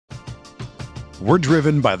We're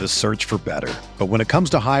driven by the search for better. But when it comes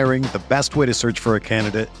to hiring, the best way to search for a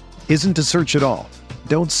candidate isn't to search at all.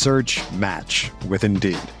 Don't search, match with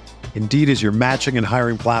Indeed. Indeed is your matching and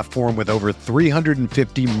hiring platform with over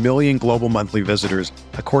 350 million global monthly visitors,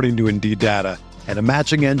 according to Indeed data, and a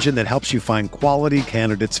matching engine that helps you find quality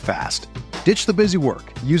candidates fast. Ditch the busy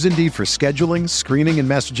work. Use Indeed for scheduling, screening, and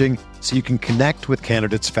messaging so you can connect with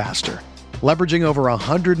candidates faster. Leveraging over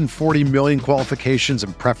 140 million qualifications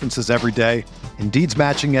and preferences every day, Indeed's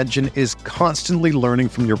matching engine is constantly learning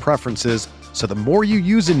from your preferences, so the more you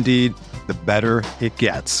use Indeed, the better it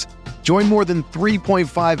gets. Join more than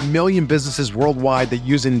 3.5 million businesses worldwide that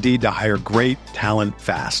use Indeed to hire great talent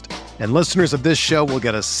fast. And listeners of this show will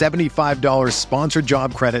get a $75 sponsored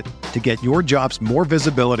job credit to get your jobs more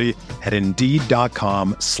visibility at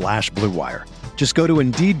Indeed.com/Blue Wire. Just go to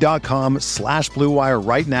Indeed.com/Blue Wire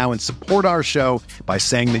right now and support our show by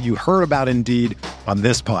saying that you heard about Indeed on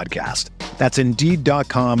this podcast. That's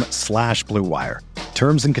Indeed.com/Blue Wire.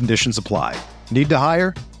 Terms and conditions apply. Need to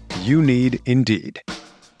hire? You need Indeed.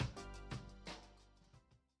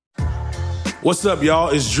 What's up, y'all?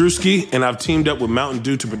 It's Drewski, and I've teamed up with Mountain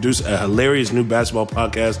Dew to produce a hilarious new basketball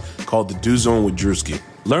podcast called The Dew Zone with Drewski.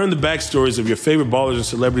 Learn the backstories of your favorite ballers and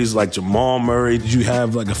celebrities like Jamal Murray. Did you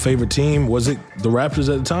have like a favorite team? Was it the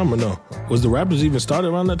Raptors at the time or no? Was the Raptors even started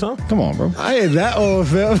around that time? Come on, bro. I ain't that old,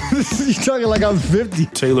 fam. You talking like I'm 50.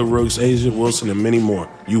 Taylor Rooks, Asia Wilson, and many more.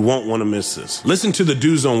 You won't want to miss this. Listen to The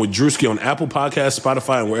Dew Zone with Drewski on Apple Podcasts,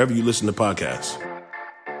 Spotify, and wherever you listen to podcasts.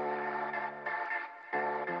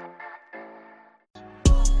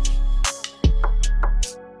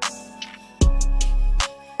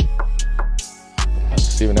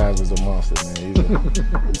 Steven Adams is a monster, man.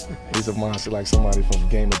 He's a monster, like somebody from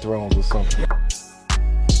Game of Thrones or something.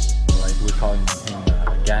 Like we call him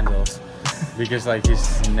Gandalf because like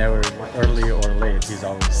he's never early or late. He's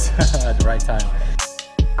always at the right time.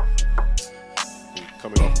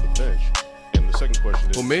 Coming off the bench, and the second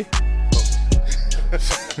question is, for me?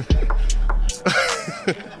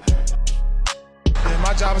 Yeah,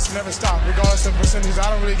 my job is to never stop, regardless of percentages.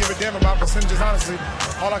 I don't really give a damn about percentages, honestly.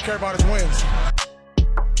 All I care about is wins.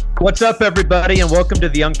 What's up, everybody, and welcome to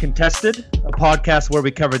The Uncontested, a podcast where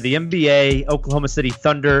we cover the NBA, Oklahoma City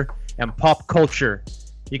Thunder, and pop culture.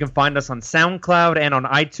 You can find us on SoundCloud and on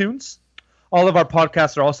iTunes. All of our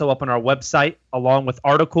podcasts are also up on our website, along with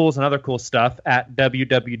articles and other cool stuff at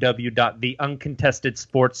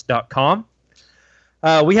www.theuncontestedsports.com.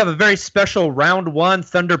 We have a very special Round 1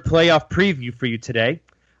 Thunder playoff preview for you today.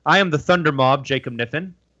 I am the Thunder Mob, Jacob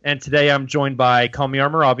Niffen, and today I'm joined by Call Me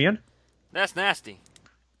Armorabian. That's nasty.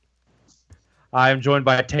 I am joined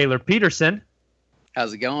by Taylor Peterson.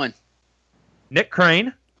 How's it going? Nick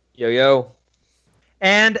Crane. Yo, yo.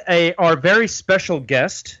 And our very special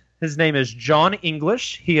guest. His name is John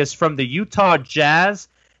English. He is from the Utah Jazz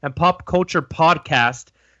and Pop Culture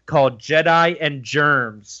podcast called Jedi and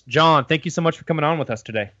Jerms. John, thank you so much for coming on with us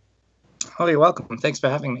today. Oh, you're welcome. Thanks for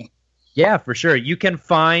having me. Yeah, for sure. You can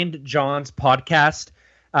find John's podcast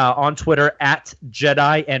on Twitter at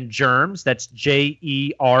Jedi and Jerms. That's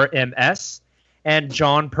Jerms. And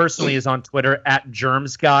John personally is on Twitter at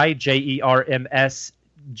JermsGuy,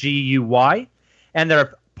 JermsGuy. And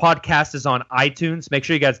their podcast is on iTunes. Make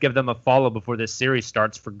sure you guys give them a follow before this series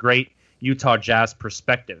starts for great Utah Jazz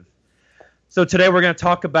perspective. So today we're going to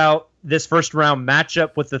talk about this first round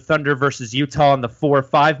matchup with the Thunder versus Utah in the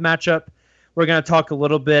 4-5 matchup. We're going to talk a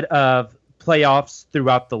little bit of playoffs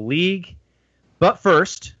throughout the league. But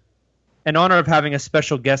first, in honor of having a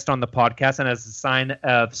special guest on the podcast and as a sign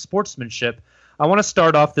of sportsmanship, I want to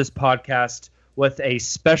start off this podcast with a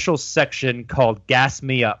special section called Gas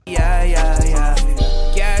Me Up. Yeah.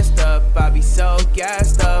 Gassed up, I be so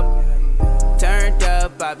gassed up. Turned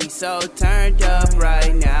up, I be so turned up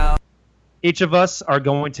right now. Each of us are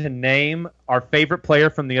going to name our favorite player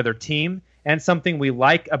from the other team and something we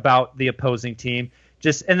like about the opposing team,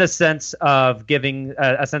 just in the sense of giving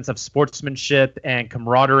a sense of sportsmanship and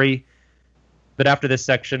camaraderie. But after this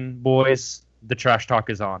section, boys, the trash talk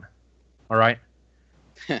is on. All right?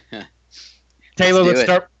 Taylor, let's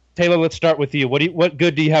start with you. What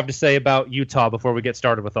good do you have to say about Utah before we get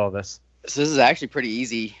started with all this? So this is actually pretty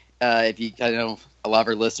easy. I know a lot of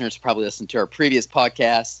our listeners probably listened to our previous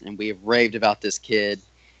podcast, and we have raved about this kid,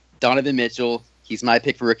 Donovan Mitchell. He's my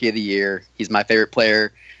pick for Rookie of the Year. He's my favorite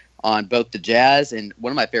player on both the Jazz and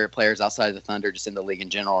one of my favorite players outside of the Thunder, just in the league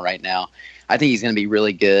in general right now. I think he's going to be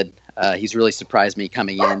really good. He's really surprised me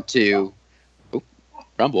coming into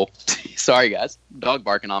Rumble. Sorry, guys. Dog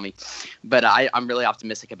barking on me. But I'm really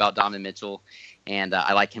optimistic about Donovan Mitchell, and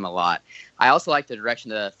I like him a lot. I also like the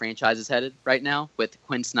direction the franchise is headed right now with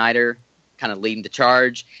Quinn Snyder kind of leading the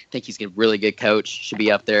charge. I think he's a really good coach. Should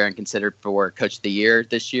be up there and considered for Coach of the Year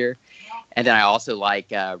this year. And then I also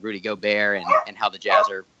like Rudy Gobert and how the Jazz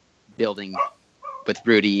are building with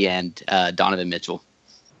Rudy and Donovan Mitchell.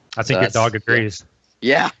 I think your dog agrees.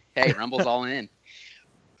 Yeah. Hey, Rumble's all in.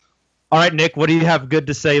 All right, Nick, what do you have good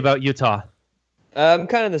to say about Utah? I'm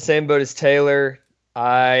kind of in the same boat as Taylor.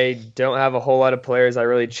 I don't have a whole lot of players I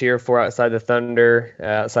really cheer for outside the Thunder,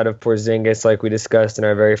 outside of Porzingis, like we discussed in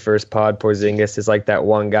our very first pod. Porzingis is like that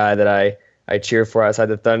one guy that I cheer for outside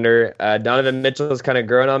the Thunder. Donovan Mitchell has kind of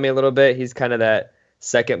grown on me a little bit. He's kind of that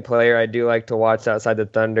second player I do like to watch outside the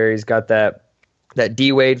Thunder. He's got that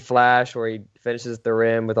D-Wade flash where he finishes the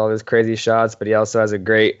rim with all his crazy shots, but he also has a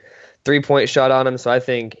great three-point shot on him. So I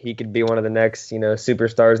think he could be one of the next,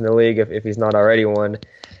 superstars in the league if he's not already one.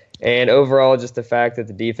 And overall, just the fact that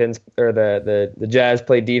the defense or the Jazz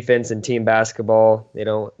play defense and team basketball. They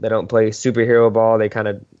don't play superhero ball. They kind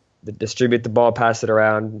of distribute the ball, pass it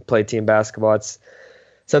around, play team basketball. It's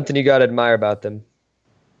something you got to admire about them.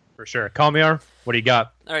 For sure. Kalmiar, what do you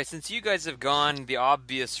got? All right, since you guys have gone the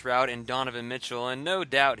obvious route in Donovan Mitchell, and no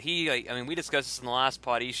doubt we discussed this in the last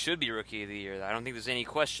pod, he should be Rookie of the Year. I don't think there's any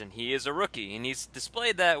question. He is a rookie, and he's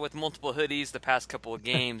displayed that with multiple hoodies the past couple of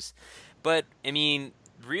games. But,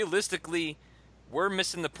 realistically, we're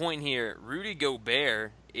missing the point here. Rudy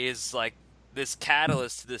Gobert is like this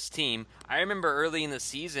catalyst to this team. I remember early in the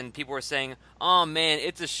season, people were saying, oh man,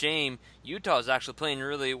 it's a shame. Utah's actually playing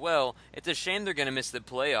really well. It's a shame they're going to miss the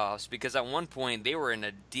playoffs because at one point they were in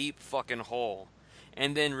a deep fucking hole.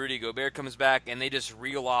 And then Rudy Gobert comes back and they just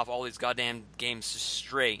reel off all these goddamn games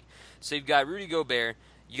straight. So you've got Rudy Gobert,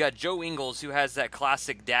 you got Joe Ingles who has that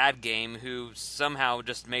classic dad game who somehow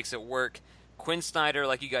just makes it work. Quinn Snyder,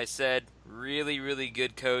 like you guys said, really, really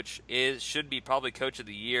good coach. Should be probably Coach of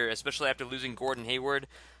the Year, especially after losing Gordon Hayward.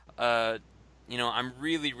 I'm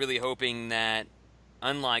really, really hoping that,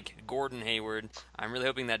 unlike Gordon Hayward, I'm really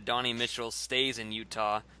hoping that Donnie Mitchell stays in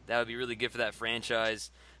Utah. That would be really good for that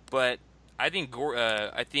franchise. But I think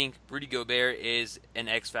Rudy Gobert is an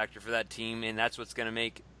X factor for that team, and that's what's going to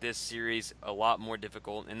make this series a lot more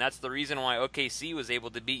difficult. And that's the reason why OKC was able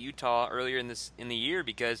to beat Utah earlier in the year,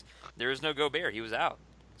 because there was no Gobert; he was out.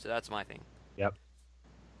 So that's my thing. Yep.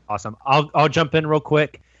 Awesome. I'll jump in real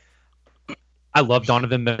quick. I love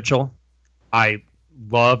Donovan Mitchell. I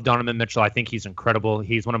think he's incredible.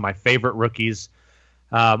 He's one of my favorite rookies.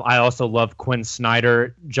 I also love Quinn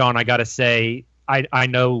Snyder. John, I got to say, I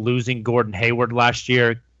know losing Gordon Hayward last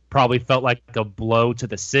year probably felt like a blow to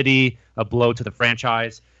the city, a blow to the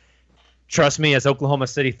franchise. Trust me, as Oklahoma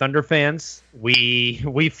City Thunder fans,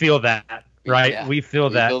 we feel that, right? Yeah, we feel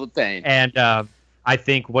the pain. And I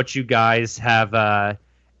think what you guys have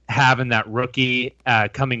in that rookie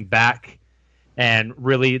coming back and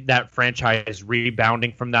really that franchise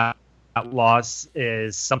rebounding from that loss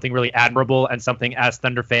is something really admirable and something as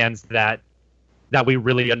Thunder fans that we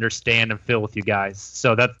really understand and feel with you guys.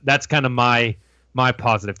 So that's kind of my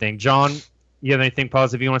positive thing. John, you have anything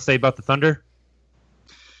positive you want to say about the Thunder?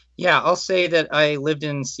 Yeah, I'll say that I lived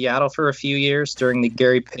in Seattle for a few years during the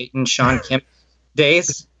Gary Payton, Sean Kemp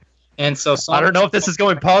days. And so I don't know if this is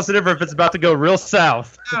going positive or if it's about to go real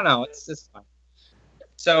south. I don't know. It's fine.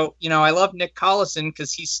 So, I love Nick Collison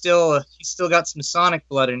because he's still got some Sonic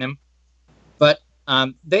blood in him. But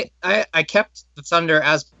I kept the Thunder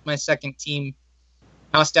as my second team.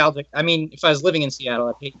 Nostalgic. If I was living in Seattle,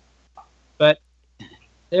 I'd hate it. But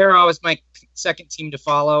they're always my second team to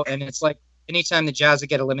follow. And it's like anytime the Jazz would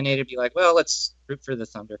get eliminated, be like, well, let's root for the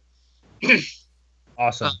Thunder.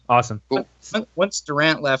 Awesome. Once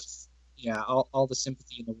Durant left, all the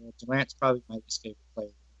sympathy in the world. Durant's probably my least favorite player.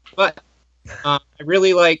 But I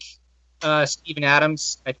really like Steven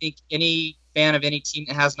Adams. I think any fan of any team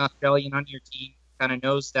that has an Australian on your team kind of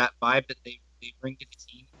knows that vibe that they bring to the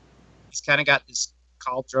team. He's kind of got this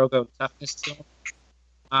Khal Drogo toughness to him.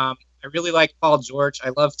 I really like Paul George. I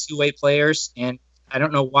love two-way players, and I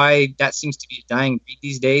don't know why that seems to be a dying breed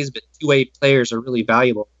these days, but two-way players are really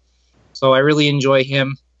valuable. So I really enjoy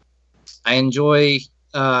him. I enjoy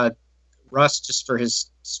Russ just for his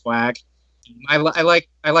swag. I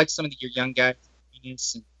like some of your young guys. And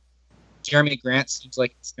Jeremy Grant seems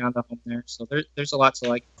like he's found a home there. So there's a lot to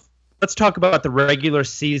like. Let's talk about the regular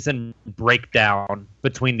season breakdown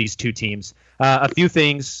between these two teams. A few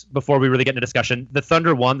things before we really get into discussion. The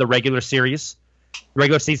Thunder won the regular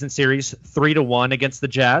season series 3-1 against the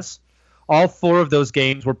Jazz. All four of those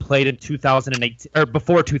games were played in 2018 or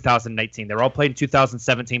before 2018. They were all played in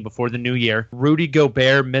 2017 before the new year. Rudy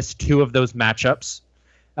Gobert missed 2 of those matchups.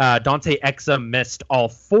 Dante Exum missed all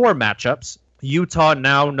 4 matchups. Utah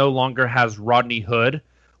now no longer has Rodney Hood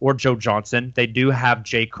or Joe Johnson. They do have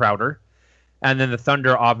Jay Crowder. And then the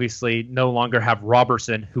Thunder obviously no longer have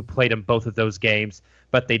Robertson, who played in both of those games,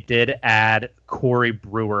 but they did add Corey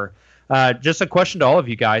Brewer. Just a question to all of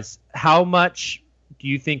you guys. How much do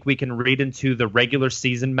you think we can read into the regular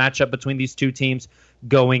season matchup between these two teams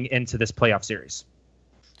going into this playoff series?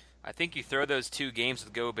 I think you throw those 2 games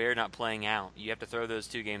with Gobert not playing out. You have to throw those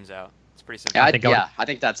 2 games out. It's pretty simple. I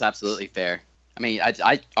think that's absolutely fair. I mean,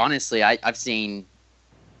 I honestly, I've seen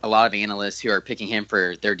a lot of analysts who are picking him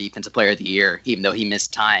for their defensive player of the year, even though he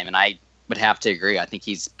missed time. And I would have to agree. I think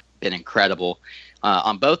he's been incredible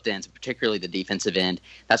on both ends, particularly the defensive end.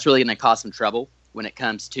 That's really going to cause some trouble when it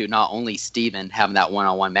comes to not only Steven having that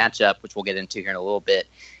one-on-one matchup, which we'll get into here in a little bit,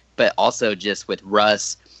 but also just with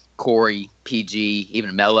Russ, Corey, PG,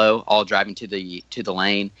 even Melo, all driving to the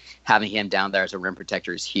lane. Having him down there as a rim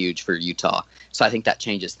protector is huge for Utah. So I think that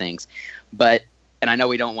changes things. And I know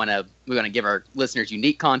we want to give our listeners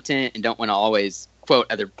unique content and don't want to always quote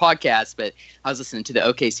other podcasts, but I was listening to the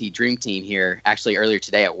OKC Dream Team here actually earlier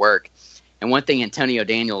today at work. And one thing Antonio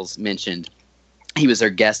Daniels mentioned, he was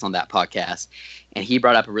their guest on that podcast, and he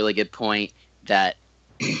brought up a really good point that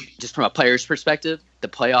just from a player's perspective, the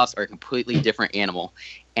playoffs are a completely different animal,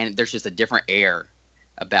 and there's just a different air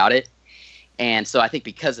about it. And so I think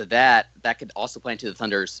because of that could also play into the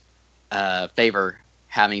Thunder's favor,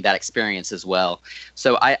 having that experience as well.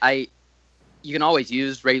 So you can always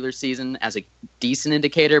use regular season as a decent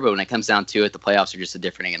indicator, but when it comes down to it, the playoffs are just a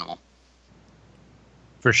different animal.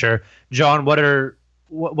 For sure. John, what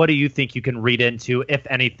do you think you can read into, if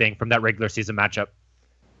anything, from that regular season matchup?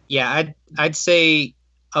 Yeah, I'd say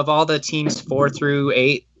of all the teams 4 through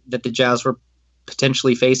 8 that the Jazz were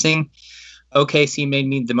potentially facing, OKC made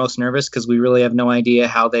me the most nervous because we really have no idea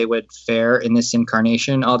how they would fare in this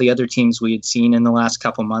incarnation. All the other teams we had seen in the last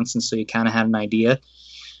couple months, and so you kind of had an idea.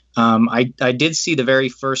 I did see the very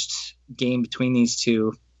first game between these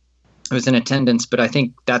two. I was in attendance, but I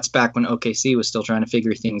think that's back when OKC was still trying to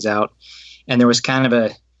figure things out. And there was kind of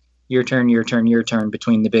a your turn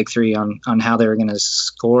between the big three on how they were going to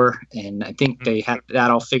score. And I think they had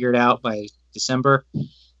that all figured out by December.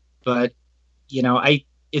 But,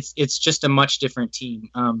 it's just a much different team.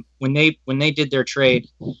 When they did their trade,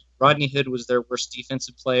 Rodney Hood was their worst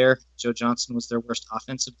defensive player. Joe Johnson was their worst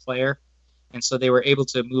offensive player. And so they were able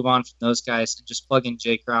to move on from those guys and just plug in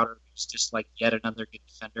Jay Crowder, who's just like yet another good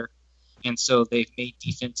defender. And so they've made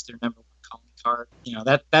defense their number one calling card.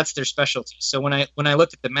 That's their specialty. So when I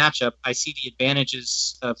look at the matchup, I see the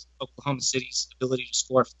advantages of Oklahoma City's ability to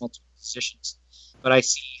score from multiple positions. But I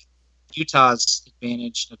see Utah's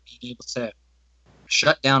advantage of being able to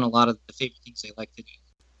shut down a lot of the favorite things they like to do.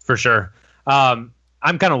 For sure. I'm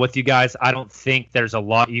kind of with you guys. I don't think there's a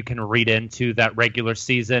lot you can read into that regular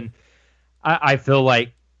season. I feel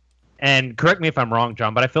like, and correct me if I'm wrong,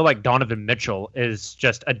 John, but I feel like Donovan Mitchell is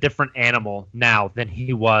just a different animal now than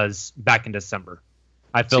he was back in December.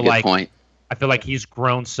 I feel like he's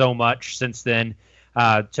grown so much since then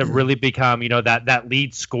to really become, that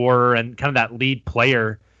lead scorer and kind of that lead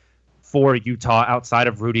player for Utah outside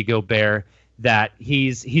of Rudy Gobert, that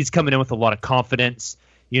he's coming in with a lot of confidence.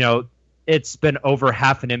 It's been over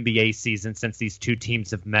half an NBA season since these two teams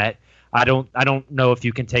have met. I don't know if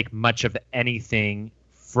you can take much of anything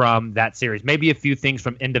from that series. Maybe a few things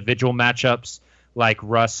from individual matchups like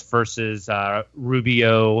Russ versus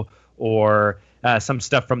Rubio or some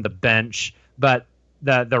stuff from the bench. But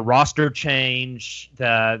the roster change,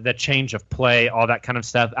 the change of play, all that kind of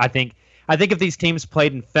stuff, I think if these teams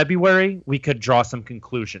played in February, we could draw some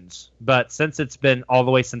conclusions. But since it's been all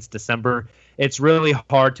the way since December, it's really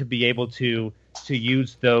hard to be able to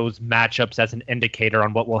use those matchups as an indicator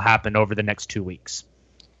on what will happen over the next 2 weeks.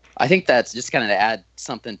 I think that's just kind of to add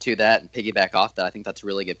something to that and piggyback off that. I think that's a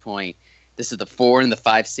really good point. This is the 4 and the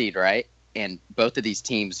 5 seed, right? And both of these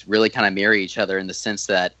teams really kind of mirror each other in the sense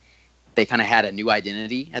that they kind of had a new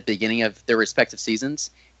identity at the beginning of their respective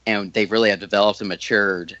seasons, and they really have developed and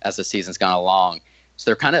matured as the season's gone along. So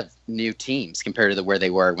they're kind of new teams compared to where they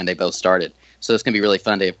were when they both started. So it's going to be really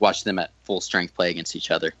fun to watch them at full strength play against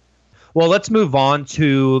each other. Well, let's move on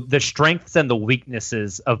to the strengths and the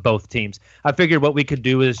weaknesses of both teams. I figured what we could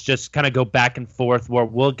do is just kind of go back and forth where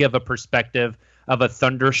we'll give a perspective of a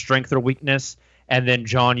Thunder strength or weakness, and then,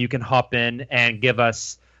 John, you can hop in and give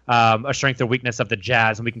us a strength or weakness of the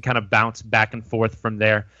Jazz, and we can kind of bounce back and forth from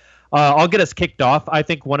there. I'll get us kicked off. I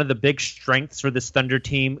think one of the big strengths for this Thunder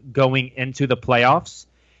team going into the playoffs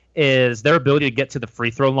is their ability to get to the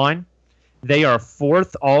free throw line. They are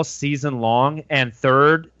 4th all season long and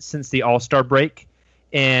 3rd since the All-Star break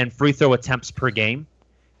in free throw attempts per game.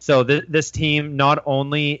 So this team not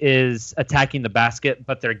only is attacking the basket,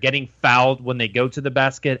 but they're getting fouled when they go to the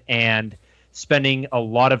basket, and spending a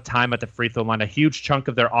lot of time at the free throw line. A huge chunk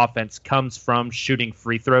of their offense comes from shooting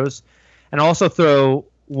free throws. And also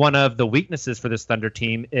one of the weaknesses for this Thunder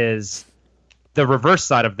team is the reverse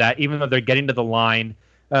side of that. Even though they're getting to the line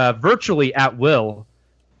virtually at will,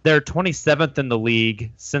 they're 27th in the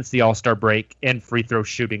league since the All-Star break in free throw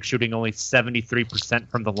shooting only 73%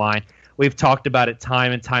 from the line. We've talked about it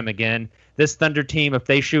time and time again. This Thunder team, if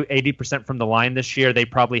they shoot 80% from the line this year, they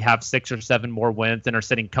probably have 6 or 7 more wins and are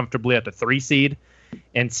sitting comfortably at the 3 seed.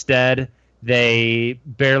 Instead, they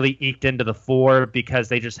barely eked into the 4 because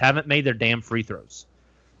they just haven't made their damn free throws.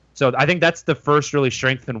 So I think that's the first really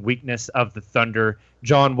strength and weakness of the Thunder.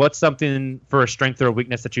 John, what's something for a strength or a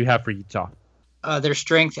weakness that you have for Utah? Their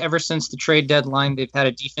strength, ever since the trade deadline, they've had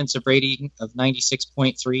a defensive rating of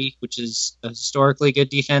 96.3, which is a historically good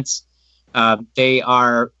defense. They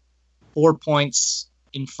are 4 points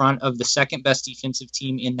in front of the second best defensive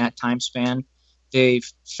team in that time span. They've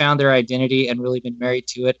found their identity and really been married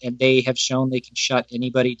to it, and they have shown they can shut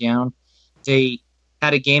anybody down. They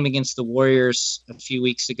had a game against the Warriors a few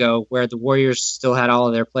weeks ago where the Warriors still had all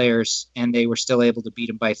of their players, and they were still able to beat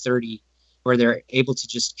them by 30, where they're able to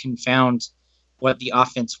just confound what the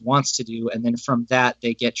offense wants to do, and then from that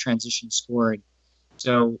they get transition scoring.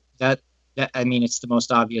 So that I mean, it's the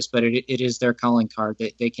most obvious, but it is their calling card.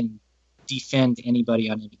 They can defend anybody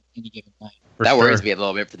on any given night. That worries me a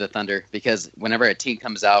little bit for the Thunder, because whenever a team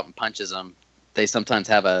comes out and punches them, they sometimes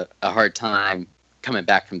have a hard time coming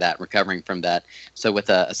back from that, recovering from that. So with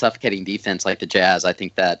a suffocating defense like the Jazz, I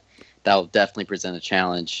think that'll definitely present a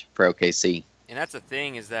challenge for OKC. And that's the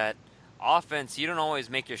thing, is that offense, you don't always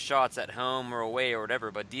make your shots at home or away or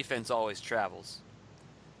whatever, but defense always travels.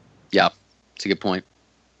 Yeah, it's a good point.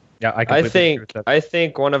 Yeah, I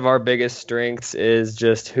think one of our biggest strengths is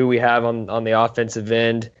just who we have on the offensive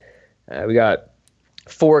end. We got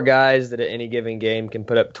 4 guys that at any given game can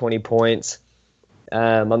put up 20 points.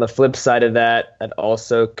 On the flip side of that, that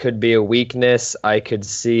also could be a weakness. I could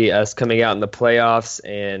see us coming out in the playoffs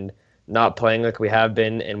and not playing like we have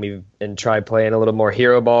been, and try playing a little more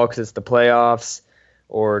hero ball because it's the playoffs,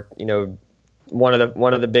 or one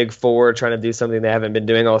of the big 4 trying to do something they haven't been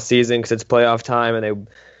doing all season because it's playoff time, and they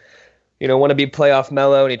want to be playoff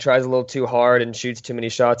mellow, and he tries a little too hard and shoots too many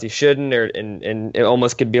shots he shouldn't, and it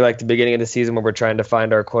almost could be like the beginning of the season where we're trying to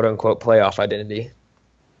find our quote-unquote playoff identity.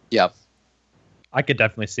 Yeah. I could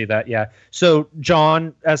definitely see that, yeah. So,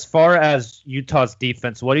 John, as far as Utah's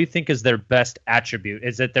defense, what do you think is their best attribute?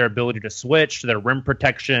 Is it their ability to switch, their rim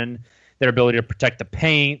protection, their ability to protect the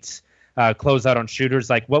paint, close out on shooters?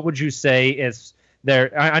 Like, what would you say is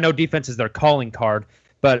their – I know defense is their calling card,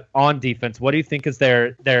 but on defense, what do you think is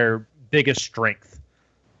their biggest strength?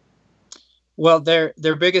 Well, their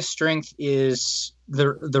biggest strength is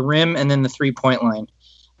the rim and then the 3-point line.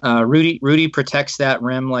 Rudy protects that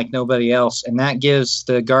rim like nobody else, and that gives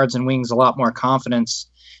the guards and wings a lot more confidence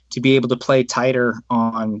to be able to play tighter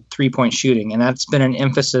on 3-point shooting. And that's been an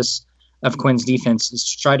emphasis of Quinn's defense, is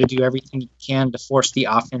to try to do everything he can to force the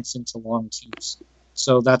offense into long twos.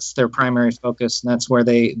 So that's their primary focus, and that's where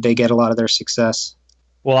they get a lot of their success.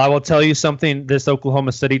 Well, I will tell you something. This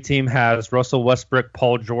Oklahoma City team has Russell Westbrook,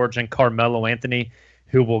 Paul George, and Carmelo Anthony,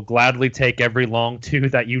 who will gladly take every long two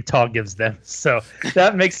that Utah gives them. So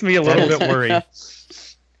that makes me a little bit worried.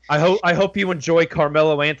 I hope you enjoy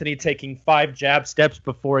Carmelo Anthony taking 5 jab steps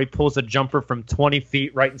before he pulls a jumper from 20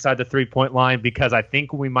 feet right inside the 3-point line, because I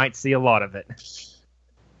think we might see a lot of it.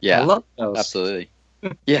 Yeah, I love those. Absolutely.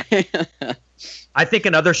 Yeah. I think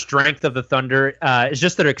another strength of the Thunder is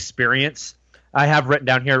just their experience. I have written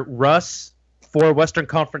down here, Russ, 4 Western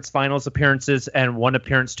Conference Finals appearances and 1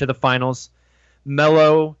 appearance to the finals.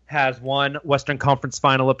 Melo has 1 Western Conference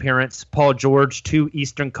Final appearance. Paul George, 2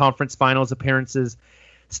 Eastern Conference Finals appearances.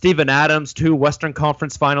 Steven Adams, 2 Western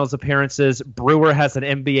Conference Finals appearances. Brewer has an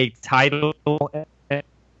NBA title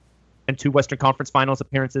and 2 Western Conference Finals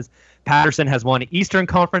appearances. Patterson has 1 Eastern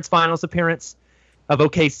Conference Finals appearance. Of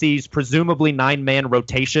OKC's presumably 9-man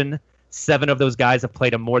rotation, 7 of those guys have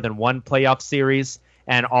played in more than 1 playoff series,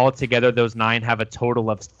 and altogether those 9 have a total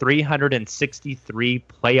of 363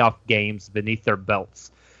 playoff games beneath their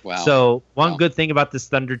belts. Wow. So one good thing about this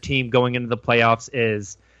Thunder team going into the playoffs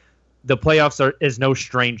is the playoffs is no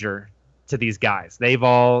stranger to these guys. They've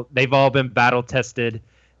all been battle tested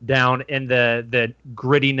down in the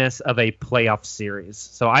grittiness of a playoff series.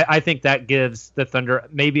 So I think that gives the Thunder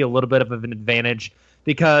maybe a little bit of an advantage,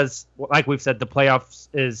 because like we've said, the playoffs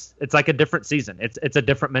it's like a different season. It's a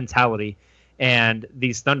different mentality, and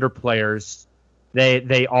these Thunder players,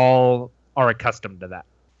 they all are accustomed to that.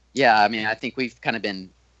 Yeah, I mean, I think we've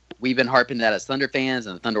been harping that as Thunder fans,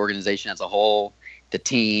 and the Thunder organization as a whole, the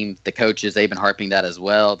team, the coaches, they've been harping that as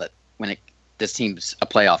well, that when this team's a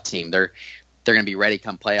playoff team. They're going to be ready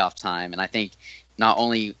come playoff time. And I think not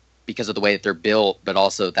only because of the way that they're built, but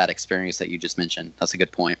also that experience that you just mentioned. That's a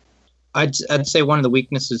good point. I'd say one of the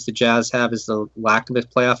weaknesses the Jazz have is the lack of a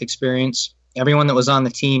playoff experience. Everyone that was on the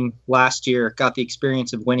team last year got the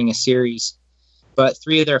experience of winning a series, but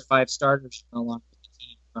 3 of their 5 starters are no longer with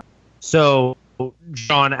the team. So,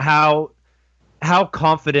 John, how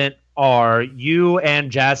confident are you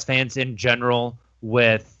and Jazz fans in general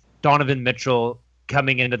with Donovan Mitchell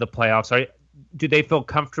coming into the playoffs? Do they feel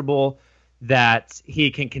comfortable that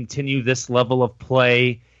he can continue this level of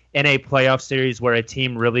play in a playoff series where a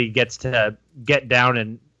team really gets to get down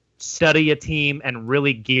and study a team and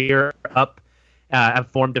really gear up and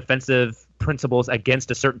form defensive principles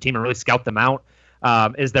against a certain team and really scout them out?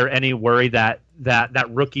 Is there any worry that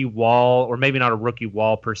rookie wall, or maybe not a rookie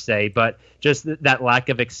wall per se, but just that lack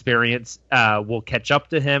of experience will catch up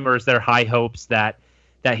to him, or is there high hopes that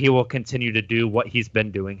he will continue to do what he's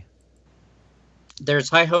been doing? There's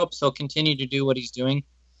high hopes he'll continue to do what he's doing,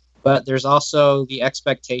 but there's also the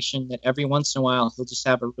expectation that every once in a while he'll just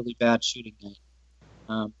have a really bad shooting night.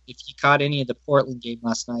 If you caught any of the Portland game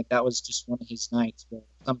last night, that was just one of his nights where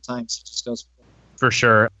sometimes he just goes for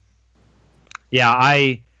sure.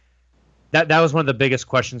 Yeah, that was one of the biggest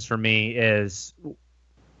questions for me is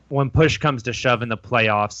when push comes to shove in the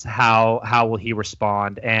playoffs, how will he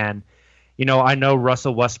respond? And I know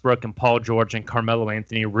Russell Westbrook and Paul George and Carmelo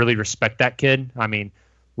Anthony really respect that kid. I mean,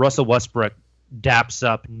 Russell Westbrook daps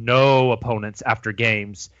up no opponents after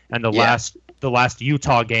games, and the last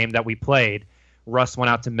Utah game that we played, Russ went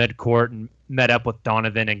out to midcourt and met up with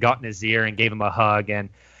Donovan and got in his ear and gave him a hug. And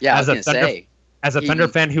as a Thunder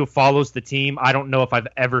fan who follows the team, I don't know if I've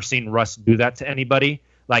ever seen Russ do that to anybody,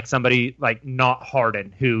 like somebody like not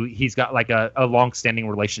Harden, who he's got like a long-standing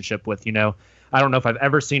relationship with. I don't know if I've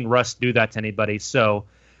ever seen Russ do that to anybody. So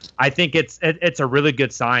I think it's a really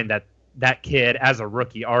good sign that kid, as a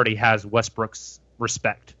rookie, already has Westbrook's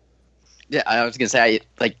respect. Yeah, I was going to say,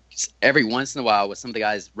 like, every once in a while with some of the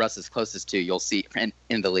guys Russ is closest to, you'll see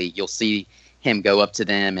in the league, you'll see him go up to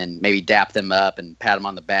them and maybe dap them up and pat them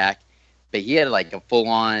on the back. But he had like a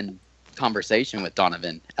full-on conversation with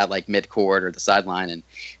Donovan at like midcourt or the sideline, and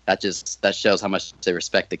that shows how much they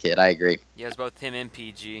respect the kid. I agree. Yeah, it's both him and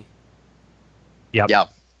PG. Yep. Yeah.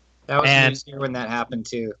 That was next year when that happened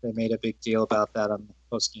too. They made a big deal about that on the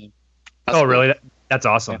post game. Oh, really? That's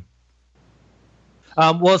awesome.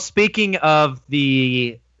 Yeah. Well, speaking of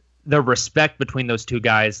the respect between those two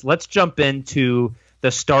guys, let's jump into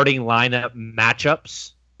the starting lineup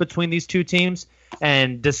matchups between these two teams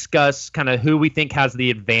and discuss kind of who we think has the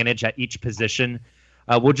advantage at each position.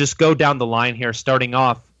 We'll just go down the line here. Starting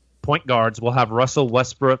off, point guards, we'll have Russell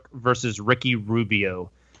Westbrook versus Ricky Rubio.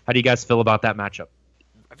 How do you guys feel about that matchup?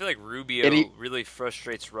 I feel like Rubio really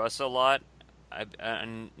frustrates Russ a lot,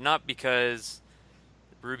 and not because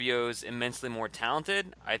Rubio's immensely more talented.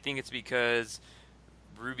 I think it's because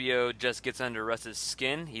Rubio just gets under Russ's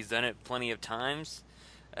skin. He's done it plenty of times.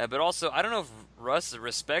 But also, I don't know if Russ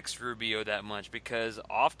respects Rubio that much, because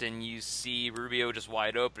often you see Rubio just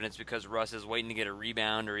wide open. It's because Russ is waiting to get a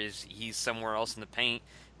rebound, or he's somewhere else in the paint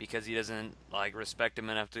because he doesn't respect him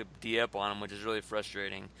enough to D up on him, which is really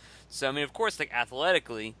frustrating. So, I mean, of course,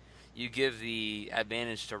 athletically, you give the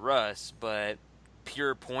advantage to Russ, but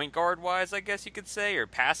pure point guard wise, I guess you could say, or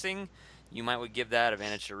passing, you might give that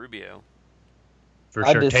advantage to Rubio. For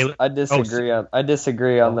sure. I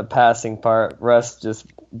disagree on the passing part. Russ just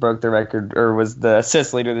broke the record, or was the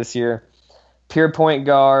assist leader this year. Pure point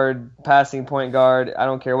guard, passing point guard. I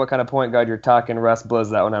don't care what kind of point guard you're talking. Russ blows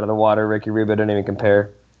that one out of the water. Ricky Rubio doesn't even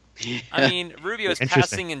compare. I mean, Rubio's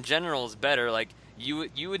passing in general is better.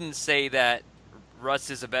 You wouldn't say that Russ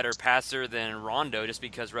is a better passer than Rondo just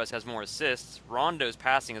because Russ has more assists. Rondo's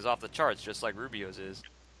passing is off the charts, just like Rubio's is.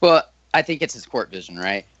 Well, I think it's his court vision,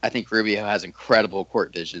 right? I think Rubio has incredible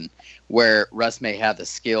court vision, where Russ may have the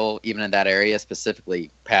skill even in that area,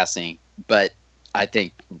 specifically passing. But I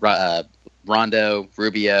think Rondo,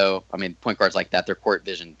 Rubio, point guards like that, their court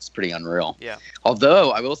vision is pretty unreal. Yeah.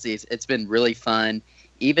 Although I will say it's been really fun,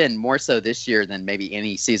 even more so this year than maybe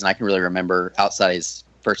any season I can really remember outside his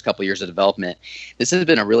first couple years of development. This has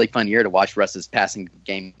been a really fun year to watch Russ's passing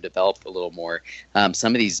game develop a little more.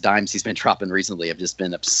 Some of these dimes he's been dropping recently have just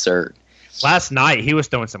been absurd. Last night he was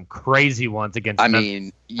throwing some crazy ones against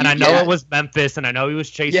Memphis. And I know it was Memphis, and I know he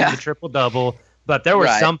was chasing the triple-double, but there were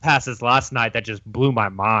some passes last night that just blew my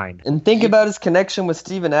mind. And think about his connection with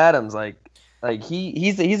Steven Adams.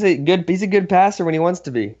 He's a good passer when he wants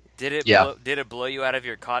to be. Did it blow you out of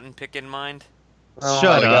your cotton picking mind? Shut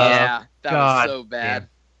up. Yeah, that was so bad.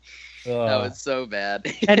 That was so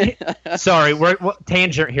bad. And sorry, we're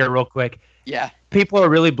tangent here real quick. Yeah. People are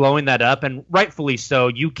really blowing that up, and rightfully so.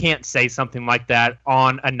 You can't say something like that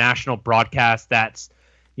on a national broadcast that's,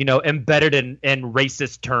 embedded in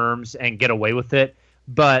racist terms and get away with it.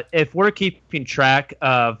 But if we're keeping track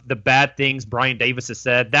of the bad things Brian Davis has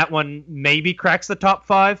said, that one maybe cracks the top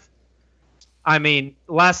 5. I mean,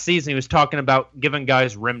 last season he was talking about giving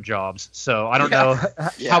guys rim jobs, so I don't know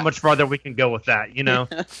how much farther we can go with that.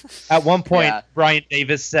 At one point, Brian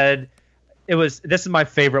Davis said, this is my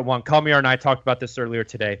favorite one. Kamiar and I talked about this earlier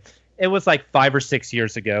today. It was like 5 or 6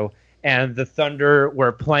 years ago, and the Thunder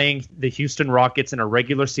were playing the Houston Rockets in a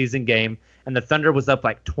regular season game, and the Thunder was up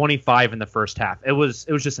like 25 in the first half. It was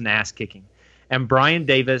just an ass kicking, and Brian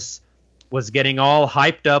Davis was getting all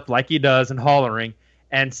hyped up like he does and hollering,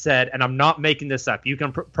 and said, and I'm not making this up, you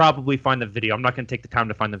can probably find the video. I'm not going to take the time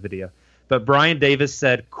to find the video. But Brian Davis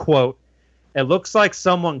said, quote, "It looks like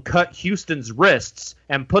someone cut Houston's wrists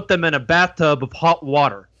and put them in a bathtub of hot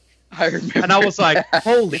water." I remember. And I was like,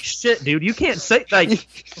 holy shit, dude. You can't say,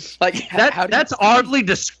 that's oddly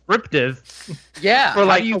descriptive. Yeah. For,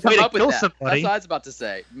 how do you a come way to up with kill somebody? somebody. That's what I was about to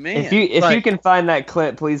say. Man. If you can find that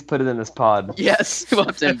clip, please put it in this pod. Yes. We'll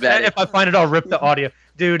have to embed it. If I find it, I'll rip the audio.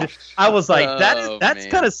 Dude, I was like, Oh, that's man.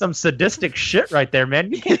 kind of some sadistic shit right there,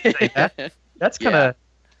 man. You can't say that. That's kind of...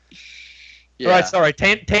 Yeah. All right, sorry.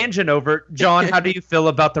 Tangent over. John, how do you feel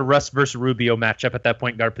about the Russ versus Rubio matchup at that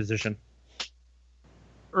point guard position?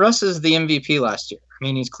 Russ is the MVP last year. I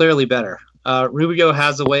mean, he's clearly better. Rubio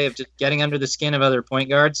has a way of just getting under the skin of other point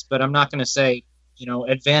guards, but I'm not going to say,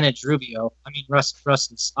 advantage Rubio. I mean, Russ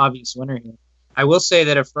is obvious winner here. I will say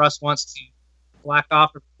that if Russ wants to black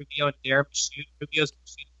off of Rubio and dare shoot, Rubio's going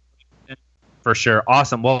to shoot. For sure.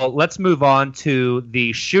 Awesome. Well, let's move on to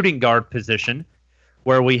the shooting guard position,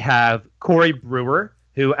 where we have Corey Brewer,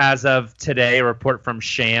 who, as of today, a report from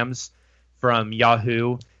Shams from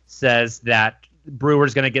Yahoo says that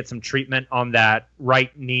Brewer's going to get some treatment on that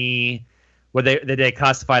right knee, where they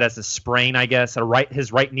classified as a sprain, I guess,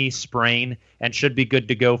 his right knee sprain, and should be good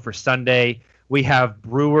to go for Sunday. We have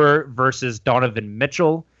Brewer versus Donovan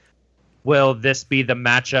Mitchell. Will this be the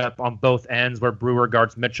matchup on both ends where Brewer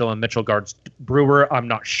guards Mitchell and Mitchell guards Brewer? I'm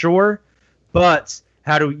not sure, but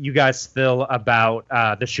how do you guys feel about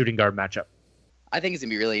the shooting guard matchup? I think it's going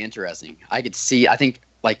to be really interesting. I think,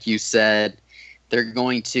 like you said, they're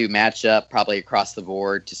going to match up probably across the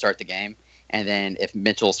board to start the game. And then if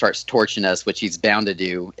Mitchell starts torching us, which he's bound to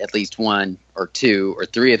do at least 1 or 2 or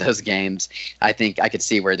 3 of those games, I think I could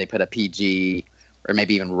see where they put a PG or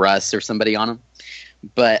maybe even Russ or somebody on him.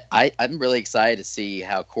 But I'm really excited to see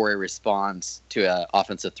how Corey responds to an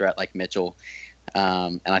offensive threat like Mitchell.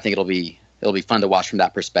 And I think it'll be fun to watch from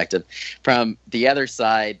that perspective. From the other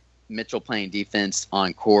side, Mitchell playing defense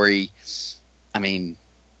on Corey. I mean,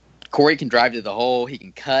 Corey can drive to the hole. He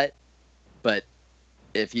can cut. But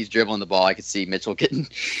if he's dribbling the ball, I could see Mitchell getting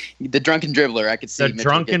the drunken dribbler. I could see the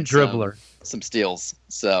drunken dribbler. Some steals.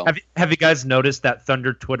 So have you guys noticed that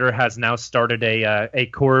Thunder Twitter has now started a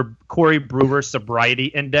Corey Brewer sobriety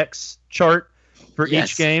index chart for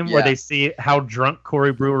each game where they see how drunk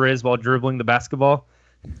Corey Brewer is while dribbling the basketball?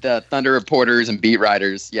 The Thunder reporters and beat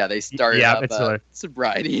writers, they started up a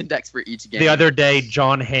sobriety index for each game. The other day,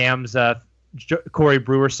 John Hamm's Corey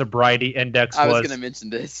Brewer sobriety index I was going to mention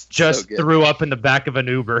this. Just threw up in the back of an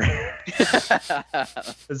Uber.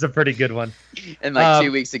 It's a pretty good one. And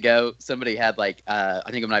 2 weeks ago, somebody had I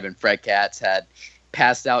think it might have been Fred Katz had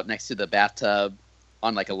passed out next to the bathtub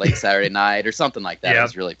on a late Saturday night or something like that. It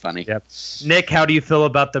was really funny. Yep. Nick, how do you feel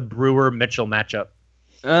about the Brewer-Mitchell matchup?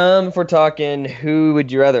 If we're talking who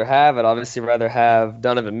would you rather have, I'd obviously rather have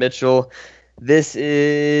Donovan Mitchell. This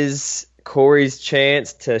is Corey's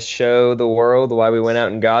chance to show the world why we went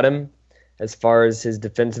out and got him as far as his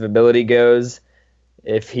defensive ability goes.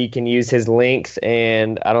 If he can use his length,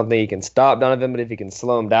 and I don't think he can stop Donovan, but if he can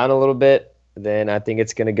slow him down a little bit, then I think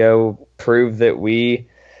it's going to go prove that we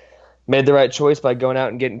made the right choice by going out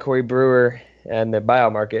and getting Corey Brewer and the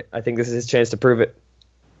buyout market. I think this is his chance to prove it.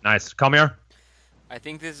 Nice. Kamiar? I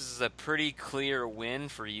think this is a pretty clear win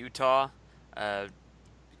for Utah.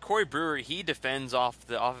 Corey Brewer, he defends off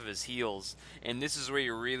of his heels, and this is where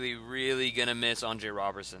you're really, really gonna miss Andre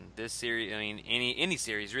Robertson. This series, I mean, any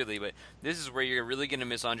series really, but this is where you're really gonna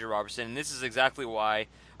miss Andre Robertson, and this is exactly why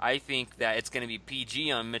I think that it's gonna be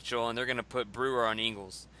PG on Mitchell, and they're gonna put Brewer on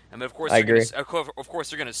Ingles. I mean, of course,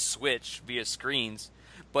 they're gonna switch via screens,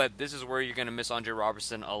 but this is where you're gonna miss Andre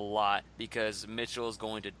Robertson a lot because Mitchell is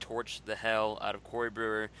going to torch the hell out of Corey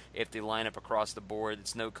Brewer if they line up across the board.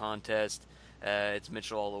 It's no contest. It's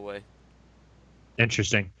Mitchell all the way.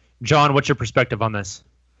 Interesting. John, what's your perspective on this?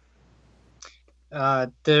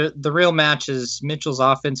 The real match is Mitchell's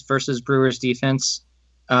offense versus Brewer's defense.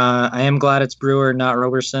 I am glad it's Brewer, not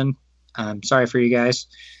Roberson. I'm sorry for you guys.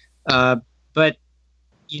 But,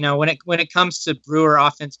 when it comes to Brewer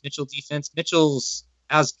offense, Mitchell defense, Mitchell's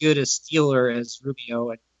as good a stealer as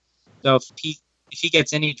Rubio. And so if he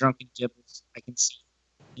gets any drunken gibbles, I can see,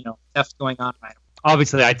 theft going on.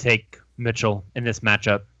 Obviously, I take Mitchell in this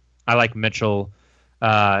matchup. I like Mitchell,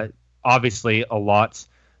 obviously, a lot.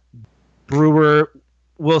 Brewer,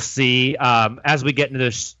 we'll see. As we get into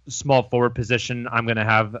this small forward position, I'm going to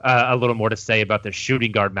have a little more to say about the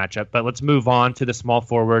shooting guard matchup. But let's move on to the small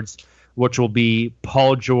forwards, which will be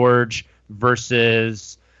Paul George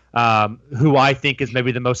versus who I think is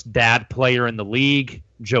maybe the most dad player in the league,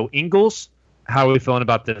 Joe Ingles. How are we feeling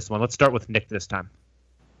about this one? Let's start with Nick this time.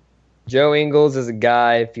 Joe Ingles is a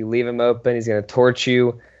guy, if you leave him open, he's going to torch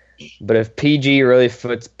you. But if PG really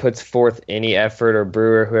puts forth any effort, or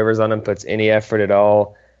Brewer, whoever's on him, puts any effort at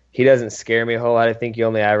all, he doesn't scare me a whole lot. I think he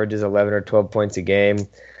only averages 11 or 12 points a game.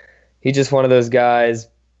 He's just one of those guys,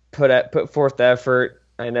 put forth effort.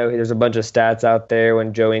 I know there's a bunch of stats out there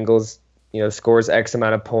when Joe Ingles, scores X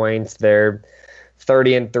amount of points. They're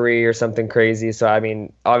 30-3 or something crazy. So,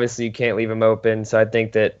 obviously you can't leave him open. So I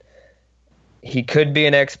think that he could be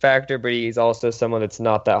an X factor, but he's also someone that's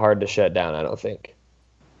not that hard to shut down, I don't think.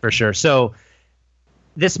 For sure. So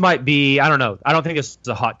this might be, I don't know. I don't think this is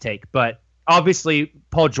a hot take, but obviously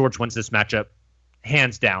Paul George wins this matchup,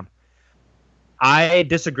 hands down. I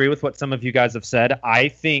disagree with what some of you guys have said. I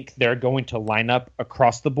think they're going to line up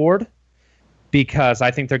across the board because I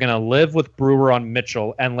think they're going to live with Brewer on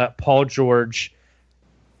Mitchell and let Paul George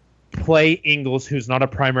play Ingles, who's not a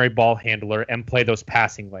primary ball handler, and play those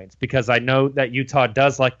passing lanes. Because I know that Utah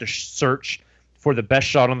does like to search for the best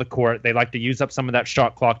shot on the court. They like to use up some of that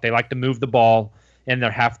shot clock. They like to move the ball in their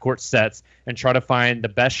half-court sets and try to find the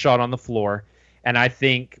best shot on the floor. And I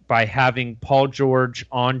think by having Paul George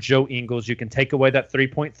on Joe Ingles, you can take away that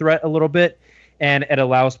three-point threat a little bit, and it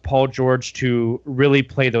allows Paul George to really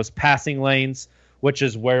play those passing lanes, which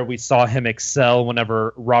is where we saw him excel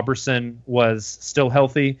whenever Roberson was still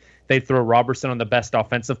healthy. They throw Roberson on the best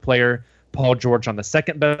offensive player, Paul George on the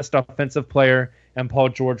second best offensive player, and Paul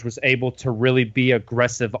George was able to really be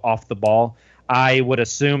aggressive off the ball. I would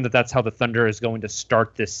assume that that's how the Thunder is going to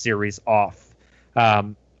start this series off.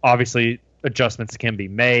 Obviously, adjustments can be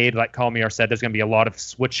made. Like Kalmiar said, there's going to be a lot of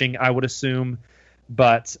switching, I would assume.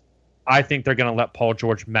 But I think they're going to let Paul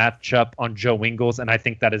George match up on Joe Ingles, and I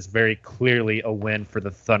think that is very clearly a win for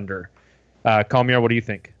the Thunder. Kalmiar, what do you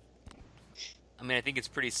think? I think it's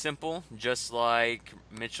pretty simple. Just like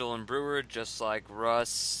Mitchell and Brewer, just like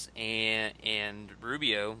Russ and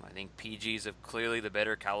Rubio, I think PG's clearly the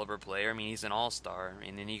better caliber player. He's an all-star,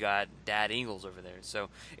 and then you got Dad Ingles over there. So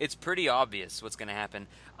it's pretty obvious what's going to happen.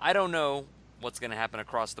 I don't know what's going to happen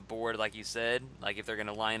across the board, like you said, like if they're going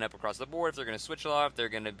to line up across the board, if they're going to switch a lot, if they're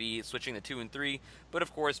going to be switching the 2 and 3. But,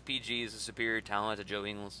 of course, PG is a superior talent to Joe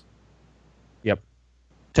Ingles. Yep.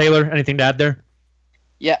 Taylor, anything to add there?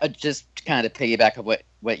 Yeah, just to kind of piggyback on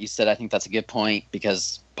what you said, I think that's a good point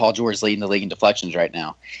because Paul George is leading the league in deflections right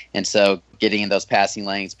now. And so getting in those passing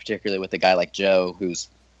lanes, particularly with a guy like Joe, who's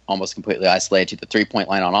almost completely isolated to the three-point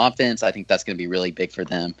line on offense, I think that's going to be really big for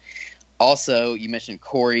them. Also, you mentioned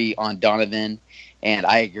Corey on Donovan, and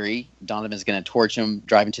I agree. Donovan's going to torch him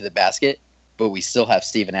driving to the basket, but we still have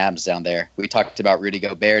Steven Adams down there. We talked about Rudy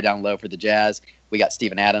Gobert down low for the Jazz. We got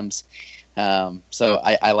Steven Adams. So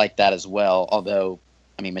I like that as well, although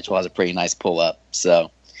Mitchell has a pretty nice pull-up.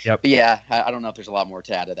 So, yep. But yeah, I don't know if there's a lot more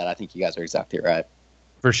to add to that. I think you guys are exactly right.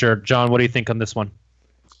 For sure. John, what do you think on this one?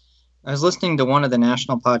 I was listening to one of the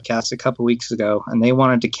national podcasts a couple weeks ago, and they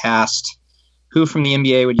wanted to cast who from the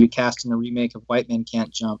NBA would you cast in a remake of White Men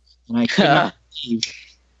Can't Jump. And I cannot believe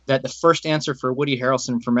that the first answer for Woody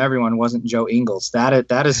Harrelson from everyone wasn't Joe Ingles. That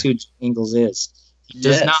is who Joe Ingles is. He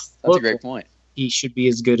does not that's a great point. He should be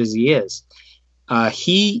as good as he is.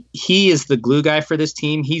 He is the glue guy for this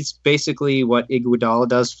team. He's basically what Iguodala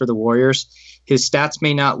does for the Warriors. His stats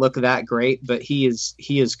may not look that great, but he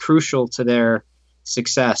is crucial to their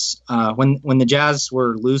success. When the Jazz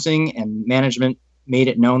were losing and management made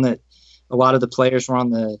it known that a lot of the players were on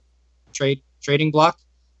the trading block,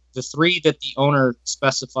 the three that the owner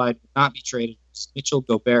specified would not be traded was Mitchell,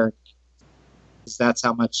 Gobert, because that's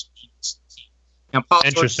how much he needs the team. Now, Paul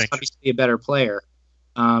George is obviously a better player.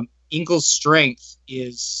 Ingles' strength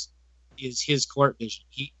is his court vision.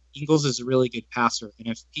 Ingles is a really good passer, and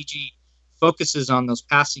if PG focuses on those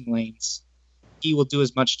passing lanes, he will do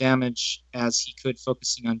as much damage as he could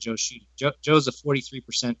focusing on Joe's shooting. Joe's a 43%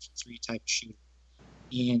 from three type shooter,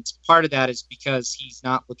 and part of that is because he's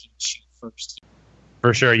not looking to shoot first.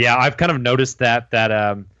 For sure, yeah, I've kind of noticed that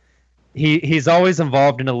he's always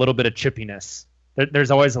involved in a little bit of chippiness.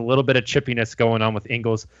 There's always a little bit of chippiness going on with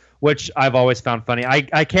Ingles, which I've always found funny.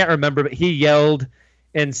 I can't remember, but he yelled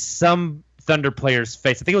in some Thunder player's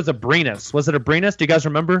face. I think it was Abrinas. Was it Abrinas? Do you guys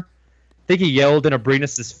remember? I think he yelled in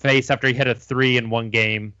Abrinas' face after he hit a 3 in one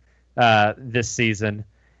game this season.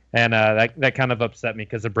 And that kind of upset me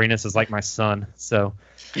because Abrinas is like my son. So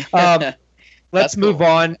let's move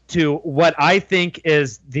on to what I think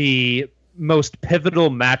is the most pivotal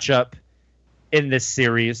matchup in this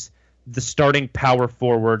series. The starting power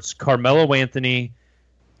forwards, Carmelo Anthony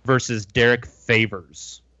versus Derek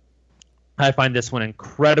Favors. I find this one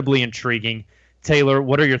incredibly intriguing. Taylor,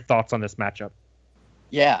 what are your thoughts on this matchup?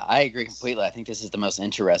 Yeah, I agree completely. I think this is the most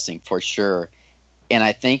interesting for sure. And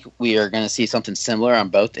I think we are going to see something similar on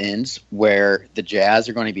both ends where the Jazz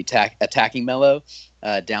are going to be attacking Melo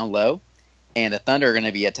down low, and the Thunder are going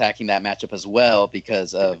to be attacking that matchup as well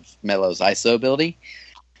because of Melo's ISO ability.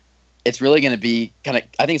 It's really going to be I think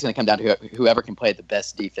it's going to come down to whoever can play the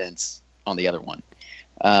best defense on the other one.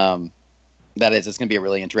 That is, it's going to be a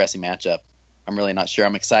really interesting matchup. I'm really not sure.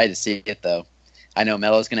 I'm excited to see it, though. I know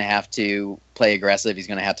Melo's going to have to play aggressive. He's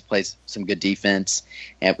going to have to play some good defense,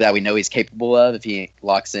 and that we know he's capable of if he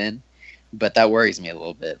locks in. But that worries me a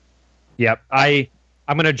little bit. Yep. I'm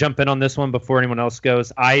going to jump in on this one before anyone else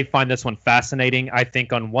goes. I find this one fascinating. I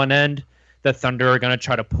think on one end, the Thunder are going to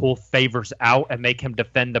try to pull Favors out and make him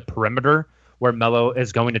defend the perimeter, where Melo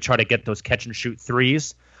is going to try to get those catch-and-shoot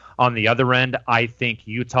threes. On the other end, I think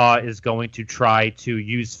Utah is going to try to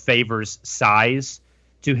use Favors' size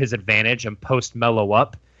to his advantage and post Melo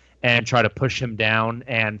up and try to push him down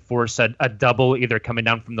and force a double either coming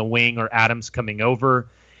down from the wing or Adams coming over.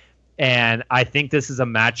 And I think this is a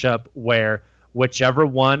matchup where whichever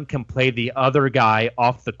one can play the other guy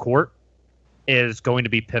off the court is going to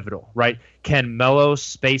be pivotal, right? Can Melo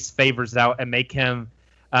space Favors out and make him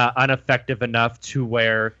ineffective enough to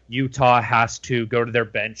where Utah has to go to their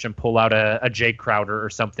bench and pull out a Jay Crowder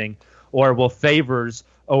or something? Or will Favors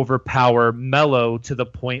overpower Melo to the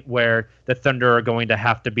point where the Thunder are going to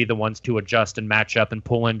have to be the ones to adjust and match up and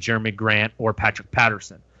pull in Jeremy Grant or Patrick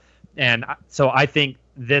Patterson? And so I think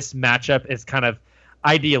this matchup is kind of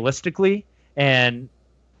idealistically and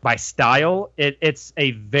by style, it's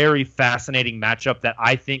a very fascinating matchup that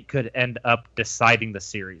I think could end up deciding the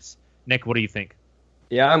series. Nick, what do you think?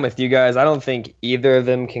 Yeah, I'm with you guys. I don't think either of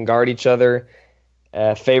them can guard each other.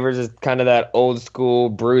 Favors is kind of that old school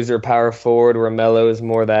bruiser power forward, where Melo is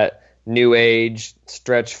more that new age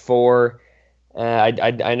stretch four.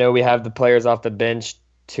 I know we have the players off the bench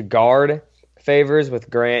to guard Favors with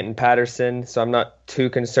Grant and Patterson, so I'm not too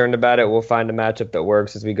concerned about it. We'll find a matchup that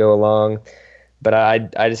works as we go along. But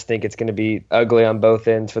I just think it's going to be ugly on both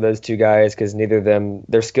ends for those two guys because neither of them,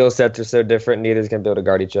 their skill sets are so different, neither's going to be able to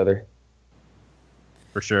guard each other.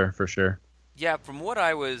 For sure. Yeah, from what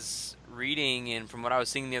I was reading and from what I was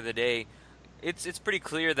seeing the other day, it's pretty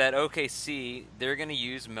clear that OKC, they're going to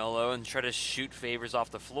use Melo and try to shoot Favors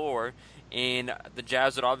off the floor, and the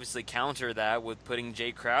Jazz would obviously counter that with putting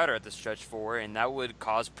Jay Crowder at the stretch four, and that would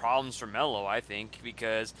cause problems for Melo, I think,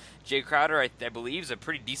 because Jay Crowder, I believe, is a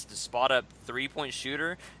pretty decent spot-up three-point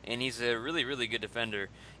shooter, and he's a really, really good defender,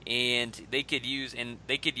 and they could use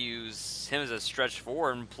him as a stretch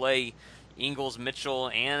four and play Ingles, Mitchell,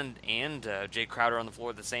 and Jay Crowder on the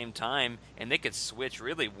floor at the same time, and they could switch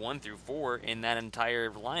really 1 through 4 in that entire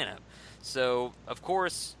lineup. So, of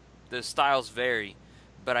course, the styles vary,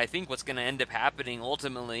 but I think what's going to end up happening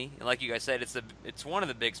ultimately, like you guys said, it's one of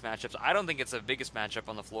the biggest matchups. I don't think it's the biggest matchup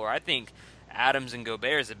on the floor. I think Adams and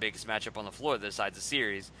Gobert is the biggest matchup on the floor that decides the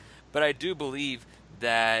series. But I do believe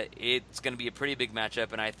that it's going to be a pretty big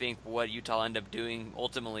matchup, and I think what Utah end up doing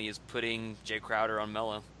ultimately is putting Jay Crowder on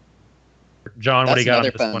Melo. John, what do you got on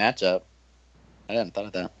this fun one? matchup. I hadn't thought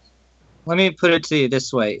of that. Let me put it to you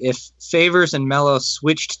this way. If Favors and Melo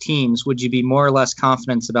switched teams, would you be more or less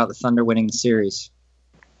confident about the Thunder winning the series?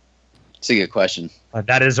 It's a good question.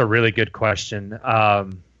 That is a really good question.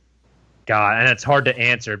 God, and it's hard to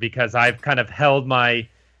answer because I've kind of had my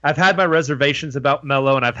reservations about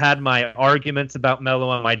Melo, and I've had my arguments about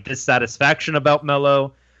Melo and my dissatisfaction about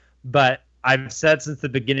Melo, but I've said since the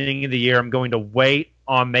beginning of the year I'm going to wait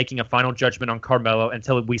on making a final judgment on Carmelo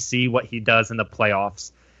until we see what he does in the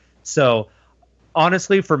playoffs. So,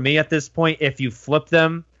 honestly, for me at this point, if you flip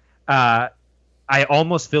them, I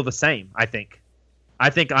almost feel the same. I think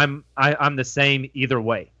I'm the same either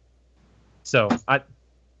way. So,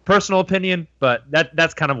 personal opinion, but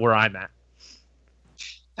that's kind of where I'm at.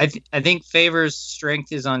 I think Favors'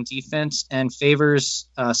 strength is on defense, and Favors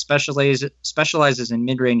specializes in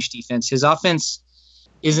mid-range defense. His offense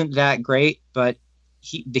isn't that great, but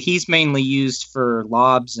he's mainly used for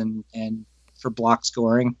lobs and for block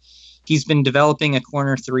scoring. He's been developing a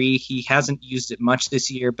corner three. He hasn't used it much this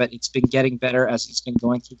year, but it's been getting better as he's been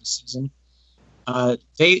going through the season.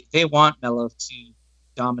 They want Melo to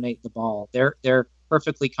dominate the ball. They're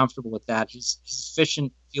perfectly comfortable with that. His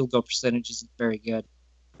efficient field goal percentage isn't very good.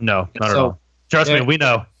 No, not at all. Trust me, we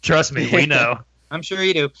know. Trust me, we know. I'm sure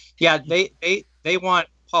you do. Yeah, they want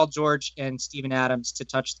Paul George and Steven Adams to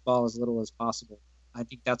touch the ball as little as possible. I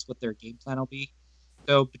think that's what their game plan will be.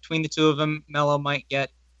 So between the two of them, Melo might get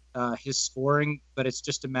his scoring, but it's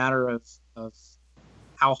just a matter of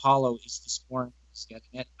how hollow is the scoring he's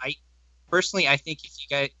getting it. I think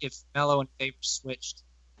if Melo and Favors switched,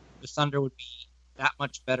 the Thunder would be that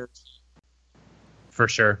much better team. For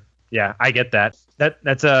sure. Yeah, I get that.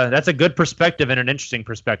 That's a good perspective and an interesting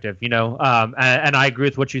perspective, and I agree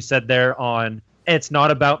with what you said there on it's not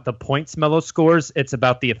about the points Melo scores, it's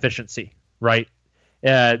about the efficiency, right?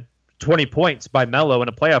 20 points by Melo in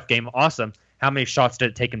a playoff game, awesome. How many shots did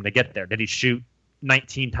it take him to get there? Did he shoot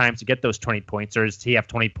 19 times to get those 20 points, or does he have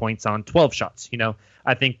 20 points on 12 shots?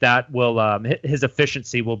 I think that will his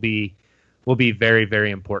efficiency will be very,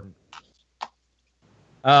 very important.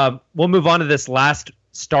 We'll move on to this last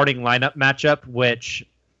starting lineup matchup, which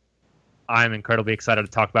I'm incredibly excited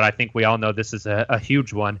to talk about. I think we all know this is a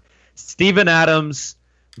huge one. Steven Adams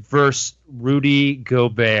versus Rudy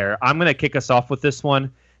Gobert. I'm going to kick us off with this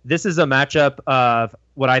one. This is a matchup of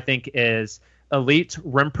what I think is elite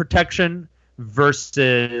rim protection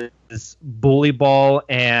versus bully ball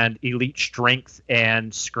and elite strength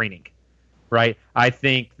and screening, right? I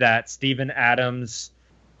think that Steven Adams,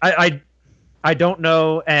 I don't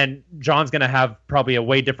know, and John's going to have probably a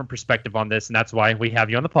way different perspective on this, and that's why we have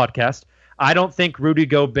you on the podcast. I don't think Rudy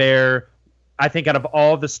Gobert, I think out of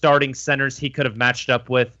all the starting centers he could have matched up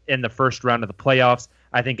with in the first round of the playoffs,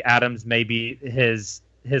 I think Adams may be his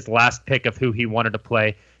last pick of who he wanted to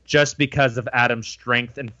play, just because of Adams'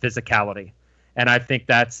 strength and physicality. And I think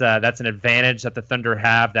that's an advantage that the Thunder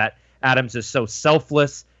have, that Adams is so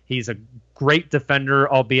selfless. He's a great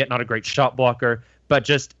defender, albeit not a great shot blocker, but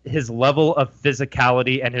just his level of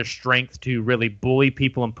physicality and his strength to really bully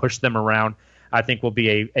people and push them around, I think will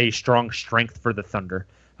be a strong strength for the Thunder.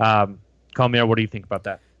 Kalmir, what do you think about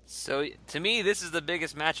that? So, to me, this is the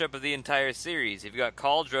biggest matchup of the entire series. You've got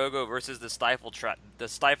Khal Drogo versus the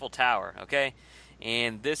Stifle Tower, okay?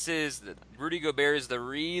 And this is Rudy Gobert is the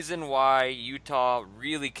reason why Utah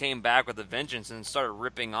really came back with a vengeance and started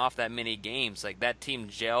ripping off that many games. Like, that team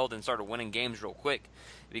gelled and started winning games real quick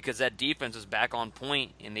because that defense was back on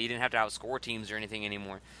point and they didn't have to outscore teams or anything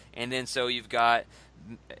anymore. And then so you've got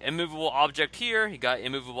immovable object here, you got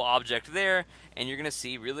immovable object there, and you're going to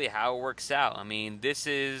see really how it works out. I mean, this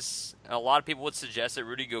is, a lot of people would suggest that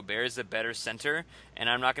Rudy Gobert is a better center, and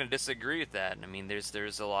I'm not going to disagree with that. I mean,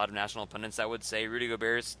 there's a lot of national pundits that would say Rudy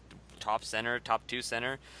Gobert is top center, top 2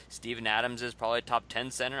 center. Steven Adams is probably top 10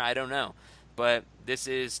 center. I don't know. But this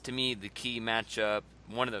is, to me, the key matchup.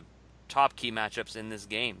 One of the top key matchups in this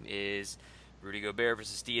game is Rudy Gobert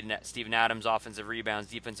versus Steven Adams, offensive rebounds,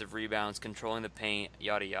 defensive rebounds, controlling the paint,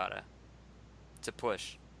 yada, yada. It's a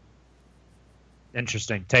push.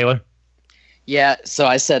 Interesting. Taylor? Yeah, so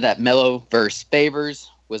I said that Melo versus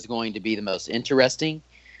Favors was going to be the most interesting.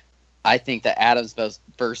 I think that Adams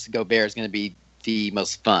versus Gobert is going to be the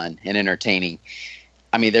most fun and entertaining.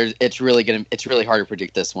 I mean, it's really hard to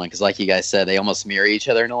predict this one because, like you guys said, they almost mirror each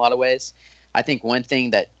other in a lot of ways. I think one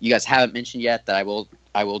thing that you guys haven't mentioned yet that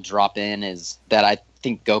I will drop in is that I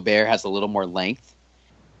think Gobert has a little more length,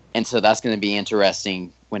 and so that's going to be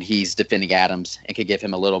interesting when he's defending Adams and could give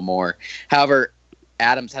him a little more. However,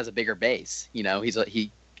 Adams has a bigger base. You know, he's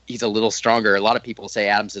a little stronger. A lot of people say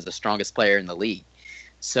Adams is the strongest player in the league,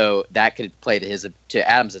 so that could play to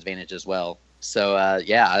Adams' advantage as well. So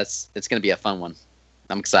yeah, it's going to be a fun one.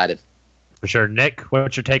 I'm excited. For sure. Nick,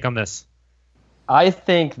 what's your take on this? I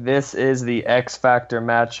think this is the X Factor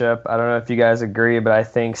matchup. I don't know if you guys agree, but I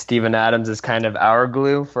think Steven Adams is kind of our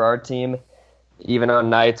glue for our team. Even on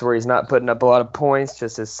nights where he's not putting up a lot of points,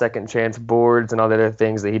 just his second chance boards and all the other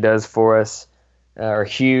things that he does for us are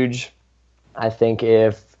huge. I think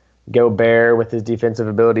if Gobert, with his defensive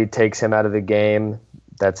ability, takes him out of the game,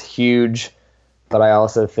 that's huge. But I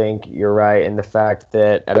also think you're right in the fact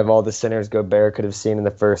that out of all the centers Gobert could have seen in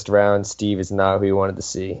the first round, Steve is not who he wanted to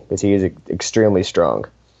see because he is extremely strong.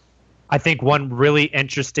 I think one really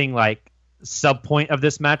interesting sub-point of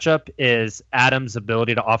this matchup is Adams'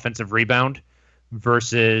 ability to offensive rebound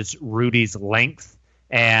versus Rudy's length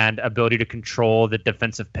and ability to control the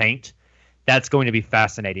defensive paint. That's going to be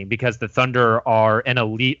fascinating because the Thunder are an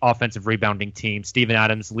elite offensive rebounding team. Steven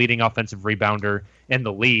Adams, leading offensive rebounder in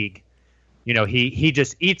the league. he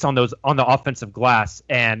just eats on the offensive glass,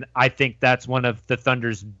 and I think that's one of the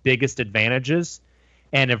Thunder's biggest advantages.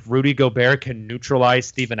 And if Rudy Gobert can neutralize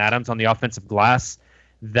Steven Adams on the offensive glass,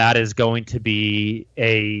 that is going to be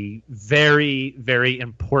a very, very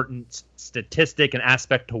important statistic and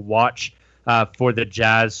aspect to watch for the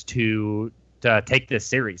Jazz to take this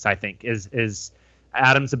series. I think is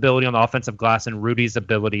Adams' ability on the offensive glass and Rudy's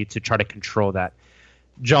ability to try to control that.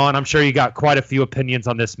 John, I'm sure you got quite a few opinions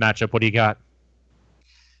on this matchup. What do you got?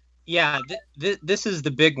 Yeah, this is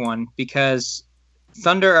the big one because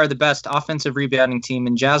Thunder are the best offensive rebounding team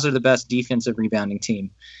and Jazz are the best defensive rebounding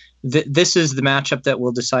team. This is the matchup that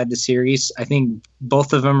will decide the series. I think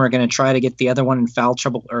both of them are going to try to get the other one in foul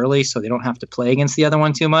trouble early so they don't have to play against the other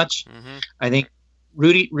one too much. Mm-hmm. I think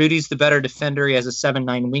Rudy's the better defender. He has a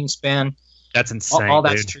 7'9" wingspan. That's insane. All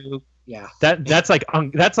that's true. Yeah. That's like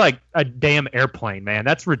a damn airplane, man.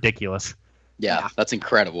 That's ridiculous. Yeah. That's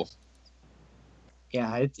incredible.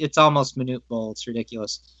 Yeah, it's almost minute ball. It's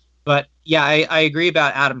ridiculous. But yeah, I agree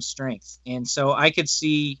about Adam's strength. And so I could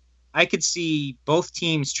see both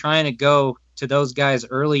teams trying to go to those guys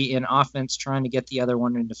early in offense, trying to get the other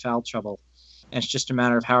one into foul trouble. And it's just a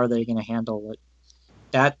matter of how are they going to handle it.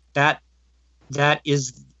 That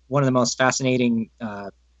is one of the most fascinating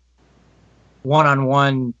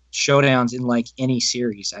one-on-one showdowns in like any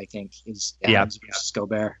series, I think, is Adams versus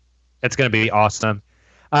Gobert. That's going to be awesome.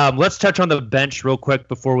 Let's touch on the bench real quick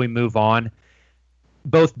before we move on.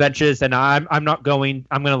 Both benches, and I'm going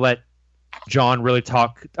to let John really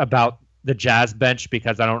talk about the Jazz bench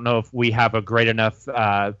because I don't know if we have a great enough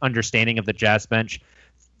understanding of the Jazz bench.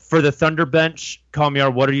 For the Thunder bench,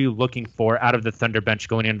 Kamiar, what are you looking for out of the Thunder bench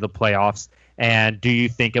going into the playoffs, and do you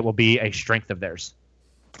think it will be a strength of theirs?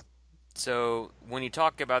 So when you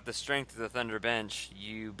talk about the strength of the Thunder bench,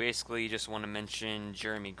 you basically just want to mention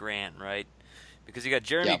Jeremy Grant, right? Because you got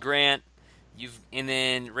Jeremy Grant, and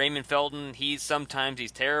then Raymond Felton. Sometimes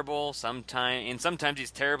he's terrible, sometimes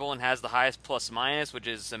he's terrible and has the highest plus minus, which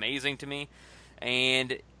is amazing to me.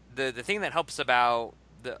 And the thing that helps about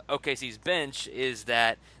the OKC's bench is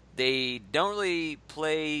that they don't really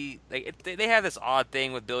play. They have this odd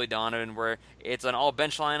thing with Billy Donovan where it's an all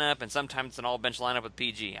bench lineup and sometimes it's an all bench lineup with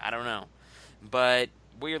PG. I don't know, but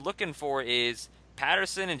what you're looking for is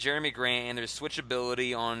Patterson and Jeremy Grant and their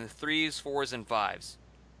switchability on 3s, 4s, and 5s.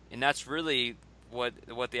 And that's really what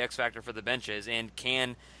the X factor for the bench is. And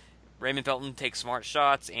can Raymond Felton take smart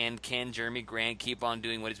shots? And can Jeremy Grant keep on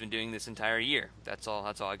doing what he's been doing this entire year? That's all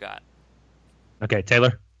I got. Okay,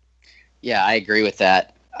 Taylor? Yeah, I agree with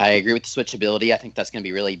that. I agree with the switchability. I think that's going to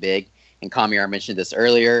be really big. And Kamiar mentioned this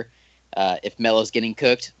earlier. If Melo's getting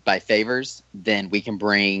cooked by Favors, then we can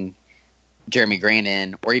bring Jeremy Grant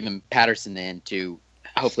in or even Patterson in to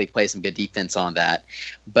hopefully play some good defense on that.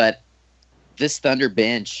 But this Thunder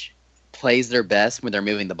bench plays their best when they're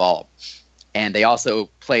moving the ball. And they also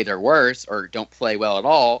play their worst or don't play well at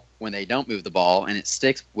all when they don't move the ball. And it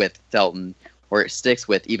sticks with Felton or it sticks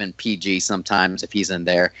with even PG sometimes if he's in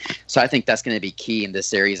there. So I think that's going to be key in this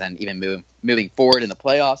series and even moving forward in the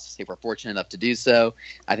playoffs. If we're fortunate enough to do so,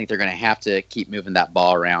 I think they're going to have to keep moving that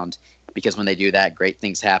ball around because when they do that, great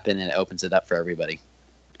things happen and it opens it up for everybody.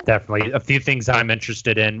 Definitely. A few things I'm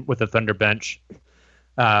interested in with the Thunder bench,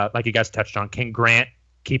 like you guys touched on. Can Grant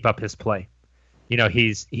keep up his play?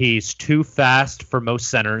 He's too fast for most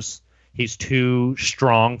centers. He's too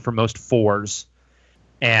strong for most 4s.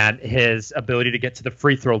 And his ability to get to the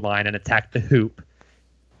free throw line and attack the hoop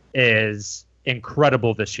is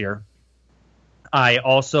incredible this year.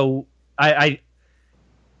 The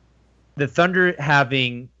Thunder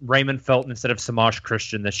having Raymond Felton instead of Samaj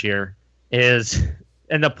Christian this year is,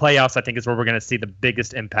 in the playoffs, I think is where we're going to see the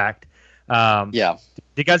biggest impact. Do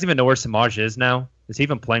you guys even know where Samaj is now? Is he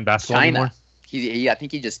even playing basketball anymore? I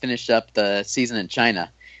think he just finished up the season in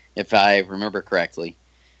China, if I remember correctly.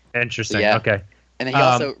 Interesting. Okay. And then he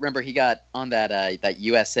also, remember, he got on that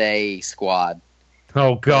USA squad.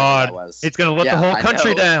 Oh, God. It's going to let the whole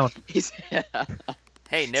country down.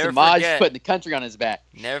 Hey, never Samaj forget. Putting the country on his back.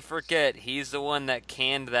 Never forget, he's the one that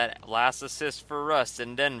canned that last assist for Russ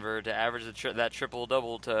in Denver to average that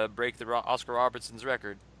triple-double to break the Oscar Robertson's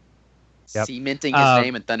record. Yep. Cementing his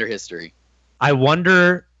name in Thunder history. I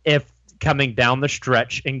wonder if, coming down the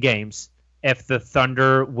stretch in games, if the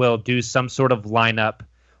Thunder will do some sort of lineup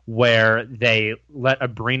where they let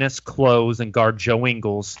Abrinas close and guard Joe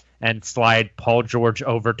Ingles and slide Paul George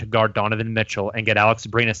over to guard Donovan Mitchell and get Alex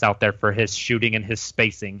Abrinas out there for his shooting and his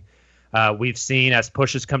spacing. We've seen as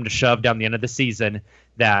pushes come to shove down the end of the season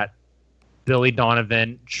that Billy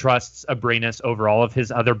Donovan trusts Abrinas over all of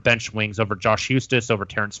his other bench wings, over Josh Hustis, over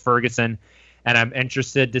Terrence Ferguson. And I'm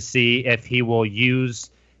interested to see if he will use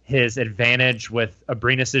his advantage with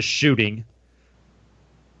Abrinas' shooting,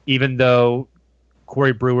 even though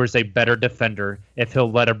Corey Brewer's a better defender, if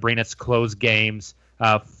he'll let Abrinas close games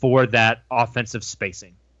for that offensive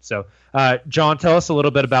spacing. So, John, tell us a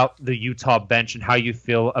little bit about the Utah bench and how you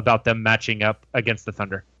feel about them matching up against the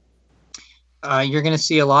Thunder. You're going to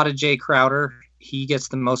see a lot of Jay Crowder. He gets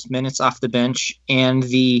the most minutes off the bench. And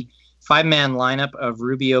the five-man lineup of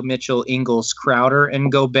Rubio, Mitchell, Ingles, Crowder,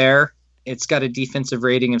 and Gobert, it's got a defensive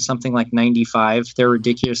rating of something like 95. They're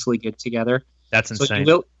ridiculously good together. That's insane.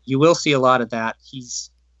 So you will see a lot of that. He's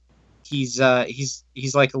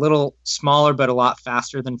like a little smaller but a lot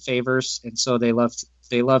faster than Favors, and so they love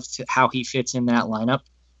how he fits in that lineup.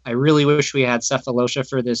 I really wish we had Cephalosha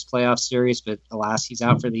for this playoff series, but alas, he's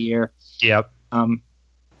out for the year. Yep.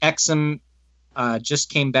 Exum just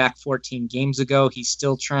came back 14 games ago. He's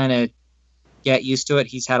still trying to get used to it.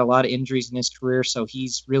 He's had a lot of injuries in his career, so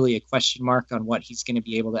he's really a question mark on what he's going to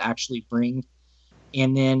be able to actually bring.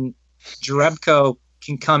 And then Jerebko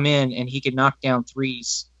can come in and he can knock down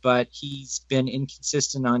threes, but he's been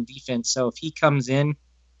inconsistent on defense. So if he comes in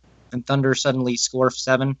and Thunder suddenly score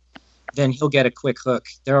 7, then he'll get a quick hook.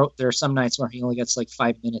 There are some nights where he only gets like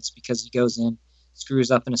 5 minutes because he goes in,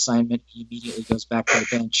 screws up an assignment, he immediately goes back to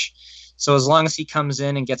the bench. So as long as he comes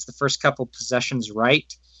in and gets the first couple possessions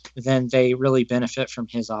right, then they really benefit from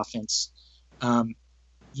his offense.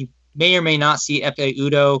 You may or may not see Epe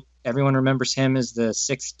Udo. Everyone remembers him as the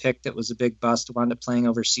 6th pick that was a big bust, wound up playing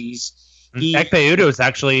overseas. Ekpe Udo is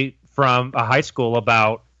actually from a high school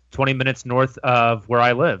about 20 minutes north of where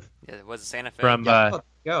I live. Yeah, it was Santa Fe. From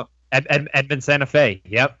Edmond Santa Fe.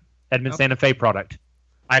 Yep, Edmond Santa Fe product.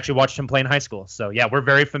 I actually watched him play in high school. So, yeah, we're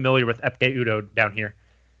very familiar with Ekpe Udo down here.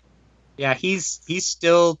 Yeah, he's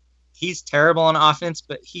terrible on offense,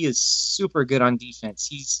 but he is super good on defense.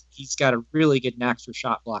 He's got a really good knack for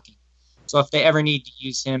shot blocking. So if they ever need to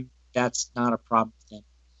use him, that's not a problem with him.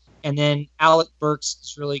 And then Alec Burks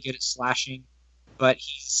is really good at slashing, but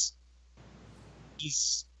he's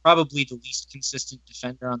probably the least consistent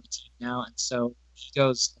defender on the team now, and so he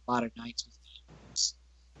goes a lot of nights with games.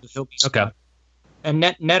 So he'll be okay. And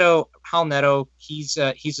Hal Neto, he's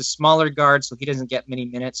a smaller guard, so he doesn't get many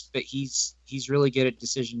minutes, but he's really good at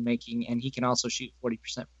decision making, and he can also shoot 40%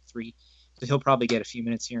 from 3. So he'll probably get a few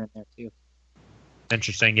minutes here and there too.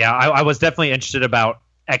 Interesting. Yeah, I was definitely interested about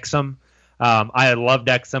Exum. I loved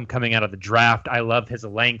Exum coming out of the draft. I love his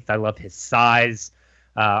length. I love his size.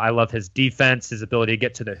 I love his defense, his ability to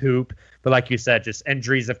get to the hoop. But like you said, just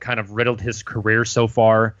injuries have kind of riddled his career so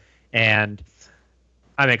far, and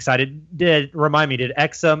I'm excited. Did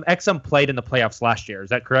Exum played in the playoffs last year? Is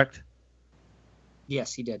that correct?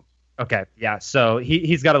 Yes, he did. Okay, yeah. So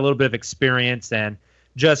he's got a little bit of experience, and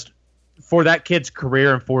just for that kid's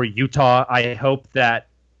career and for Utah, I hope that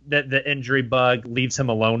the injury bug leaves him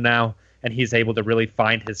alone now, and he's able to really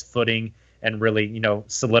find his footing and really,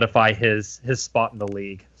 solidify his spot in the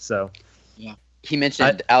league. So, yeah. He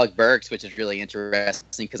mentioned Alec Burks, which is really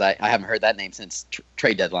interesting because I haven't heard that name since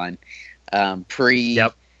trade deadline. Corey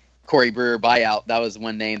Brewer buyout, that was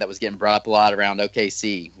one name that was getting brought up a lot around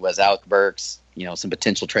OKC was Alec Burks. Some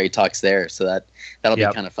potential trade talks there. So that'll be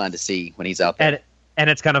kind of fun to see when he's out there. And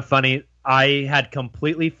it's kind of funny. I had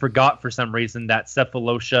completely forgot for some reason that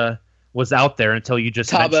Cephalosha was out there until you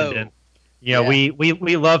just mentioned it.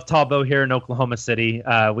 We love Tabo here in Oklahoma City.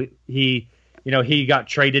 He got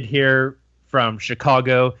traded here from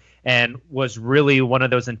Chicago and was really one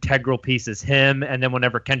of those integral pieces. Him, and then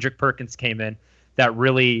whenever Kendrick Perkins came in, that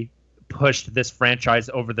really pushed this franchise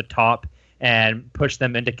over the top and pushed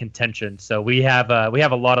them into contention. So we have a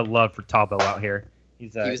lot of love for Tabo out here. He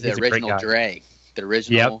was the original Dre, the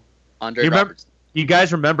original Andre Robertson. You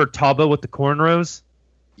guys remember Tabo with the cornrows?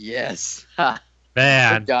 Yes.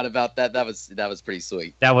 Man, I forgot about that. That was pretty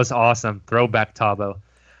sweet. That was awesome. Throwback Tabo.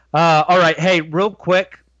 All right, hey, real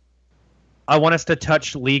quick, I want us to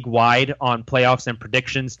touch league-wide on playoffs and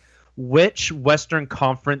predictions. Which Western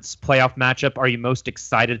Conference playoff matchup are you most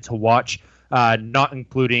excited to watch, not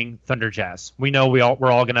including Thunder Jazz? We know we're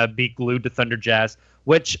all going to be glued to Thunder Jazz.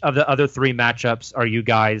 Which of the other 3 matchups are you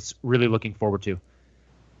guys really looking forward to?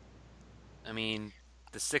 I mean,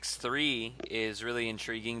 the 6-3 is really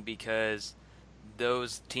intriguing because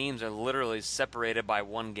those teams are literally separated by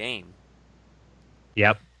 1 game.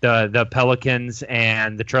 Yep, the Pelicans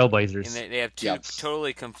and the Trailblazers. And they have 2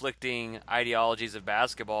 totally conflicting ideologies of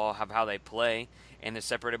basketball, of how they play, and they're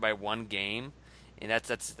separated by 1 game, and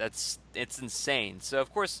it's insane. So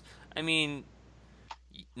of course, I mean,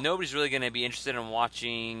 nobody's really going to be interested in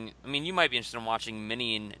watching. I mean, you might be interested in watching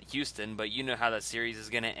Minnie in Houston, but you know how that series is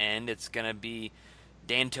going to end. It's going to be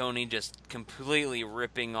D'Antoni just completely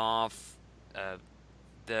ripping off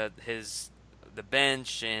the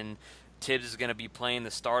bench, and Tibbs is going to be playing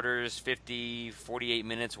the starters 50, 48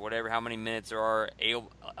 minutes, whatever, how many minutes there are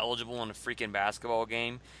eligible in a freaking basketball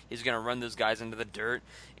game. He's going to run those guys into the dirt.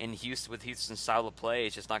 And Houston, with Houston's style of play,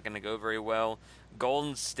 it's just not going to go very well.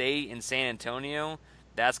 Golden State and San Antonio,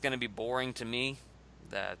 that's going to be boring to me.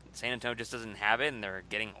 San Antonio just doesn't have it, and they're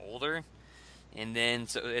getting older. And then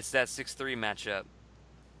so it's that 6-3 matchup.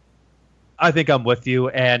 I think I'm with you.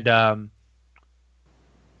 And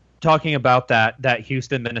talking about that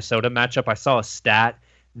Houston-Minnesota matchup, I saw a stat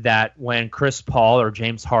that when Chris Paul or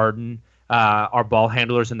James Harden are ball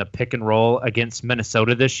handlers in the pick and roll against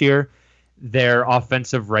Minnesota this year, their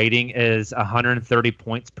offensive rating is 130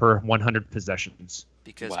 points per 100 possessions.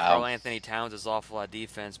 Because Karl Anthony Towns is awful at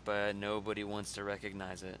defense, but nobody wants to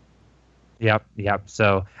recognize it. Yep.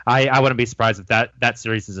 So I wouldn't be surprised if that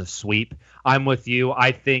series is a sweep. I'm with you.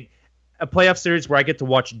 I think a playoff series where I get to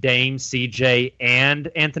watch Dame, CJ,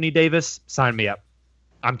 and Anthony Davis, sign me up.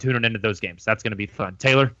 I'm tuning into those games. That's going to be fun.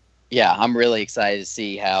 Taylor? Yeah, I'm really excited to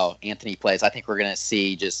see how Anthony plays. I think we're going to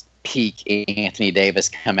see just peak Anthony Davis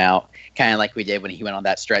come out, kind of like we did when he went on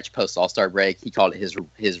that stretch post All-Star break. He called it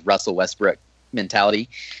his Russell Westbrook mentality.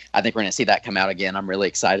 I think we're going to see that come out again. I'm really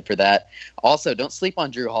excited for that. Also, don't sleep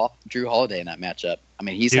on Drew Holiday in that matchup. I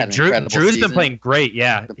mean, he's had an incredible Drew's season. Been playing great,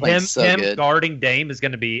 yeah. Him good. Guarding Dame is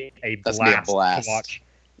going to be a blast to watch.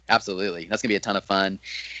 Absolutely. That's going to be a ton of fun.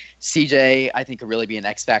 CJ, I think, could really be an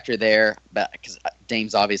X factor there, but because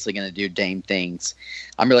Dame's obviously going to do Dame things.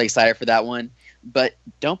 I'm really excited for that one. But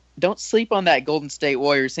don't sleep on that Golden State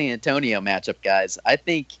Warriors San Antonio matchup, guys. I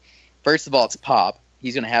think, first of all, it's Pop.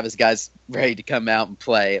 He's going to have his guys ready to come out and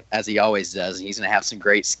play, as he always does. And he's going to have some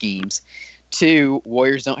great schemes. 2,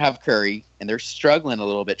 Warriors don't have Curry, and they're struggling a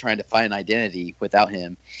little bit trying to find an identity without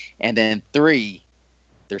him. And then 3,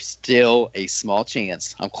 there's still a small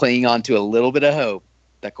chance. I'm clinging on to a little bit of hope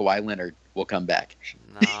that Kawhi Leonard will come back.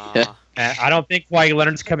 Nah. I don't think Kawhi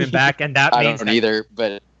Leonard's coming back, and that means I don't either,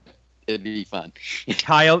 but it'd be fun.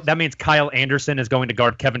 That means Kyle Anderson is going to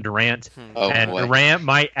guard Kevin Durant, and boy. Durant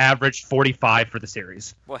might average 45 for the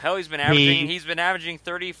series. Well, hell, he's been averaging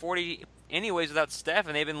 30, 40 anyways without Steph,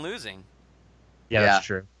 and they've been losing. Yeah, that's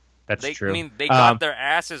true. That's true. I mean, they got their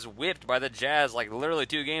asses whipped by the Jazz like literally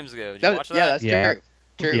 2 games ago. Did you watch that? Yeah, that's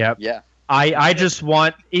true. Yep. Yeah. I just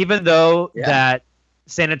want, even though that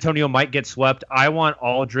San Antonio might get swept, I want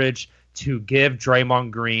Aldridge to give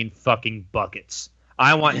Draymond Green fucking buckets.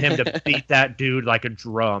 I want him to beat that dude like a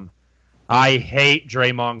drum. I hate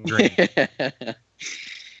Draymond Green.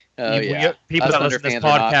 People that listen to this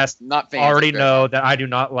podcast already know that I do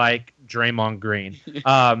not like Draymond Green.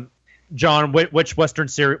 John, which Western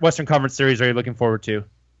Conference series are you looking forward to?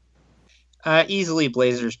 Easily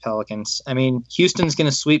Blazers Pelicans. I mean, Houston's going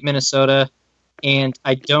to sweep Minnesota, and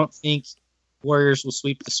I don't think Warriors will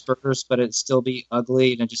sweep the Spurs, but it'd still be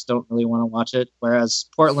ugly, and I just don't really want to watch it. Whereas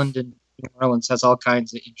Portland and New Orleans has all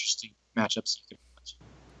kinds of interesting matchups you can watch.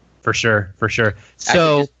 For sure.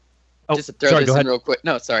 So, just to throw this in real quick.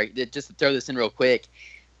 No, sorry. Just to throw this in real quick.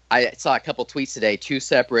 I saw a couple tweets today, 2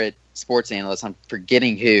 separate sports analysts. I'm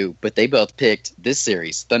forgetting who, but they both picked this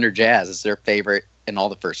series, Thunder Jazz, as their favorite in all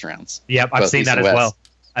the first rounds. Yep, I've seen that as well.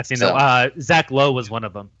 I've seen that. Zach Lowe was one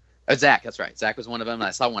of them. Oh, Zach, that's right. Zach was one of them, and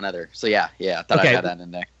I saw one other. So, yeah, I thought I had that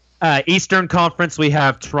in there. Eastern Conference, we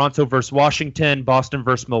have Toronto versus Washington, Boston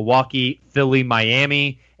versus Milwaukee, Philly,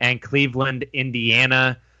 Miami, and Cleveland,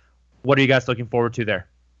 Indiana. What are you guys looking forward to there?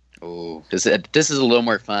 Oh, this is a little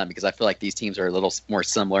more fun because I feel like these teams are a little more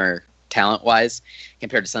similar talent-wise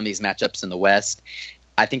compared to some of these matchups in the West.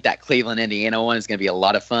 I think that Cleveland-Indiana one is going to be a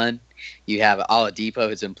lot of fun. You have Oladipo,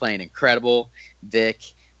 who's been playing incredible.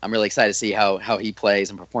 Vic, I'm really excited to see how he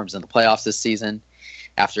plays and performs in the playoffs this season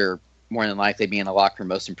after more than likely being the locker room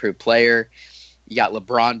most improved player. You got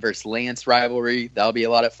LeBron versus Lance rivalry. That'll be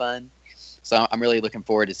a lot of fun. So I'm really looking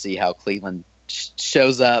forward to see how Cleveland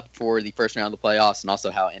shows up for the first round of the playoffs, and also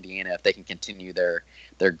how Indiana, if they can continue their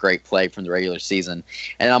great play from the regular season.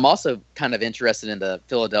 And I'm also kind of interested in the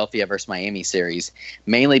Philadelphia versus Miami series,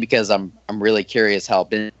 mainly because I'm really curious how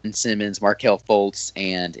Ben Simmons, Markelle Fultz,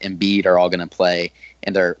 and Embiid are all going to play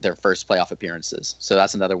in their first playoff appearances. So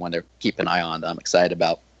that's another one to keep an eye on that I'm excited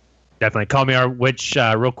about. Definitely. Call me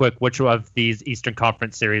real quick, which of these Eastern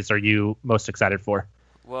Conference series are you most excited for?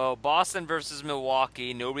 Well, Boston versus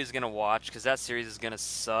Milwaukee, nobody's going to watch because that series is going to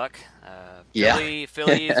suck. Philly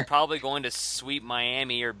is probably going to sweep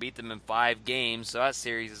Miami or beat them in 5 games, so that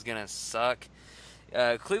series is going to suck.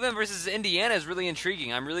 Cleveland versus Indiana is really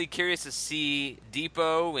intriguing. I'm really curious to see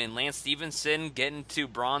Depot and Lance Stevenson get into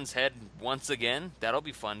Braun's head once again. That'll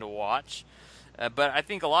be fun to watch. But I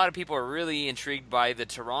think a lot of people are really intrigued by the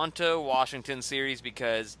Toronto-Washington series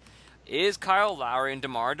because is Kyle Lowry and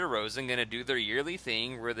DeMar DeRozan going to do their yearly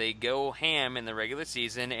thing where they go ham in the regular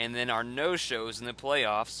season and then are no-shows in the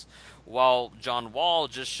playoffs, while John Wall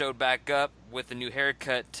just showed back up with a new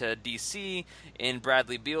haircut to D.C., and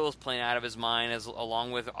Bradley Beal is playing out of his mind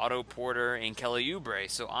along with Otto Porter and Kelly Oubre.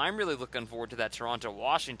 So I'm really looking forward to that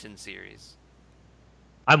Toronto-Washington series.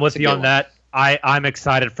 I'm with you on that. I'm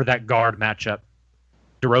excited for that guard matchup.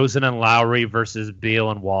 DeRozan and Lowry versus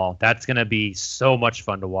Beal and Wall. That's going to be so much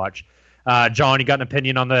fun to watch. John, you got an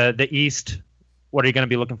opinion on the East? What are you going to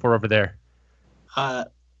be looking for over there?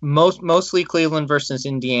 Mostly Cleveland versus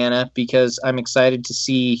Indiana, because I'm excited to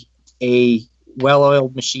see a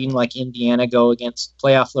well-oiled machine like Indiana go against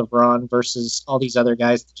playoff LeBron versus all these other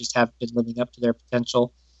guys that just haven't been living up to their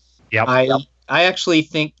potential. Yep. I actually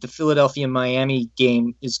think the Philadelphia-Miami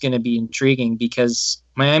game is going to be intriguing because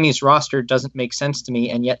Miami's roster doesn't make sense to me,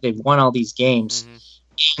 and yet they've won all these games.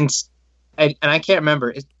 And I can't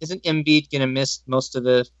remember. Isn't Embiid going to miss most of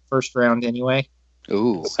the first round anyway?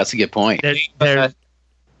 Ooh, that's a good point. I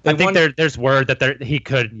think there's word that he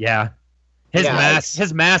could, yeah.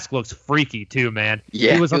 His mask looks freaky too, man.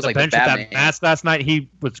 Yeah, he was on the like bench with that mask last night. He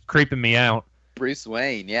was creeping me out. Bruce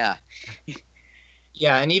Wayne, yeah.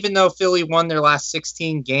 Yeah, and even though Philly won their last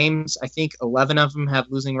 16 games, I think 11 of them have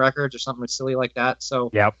losing records or something silly like that. So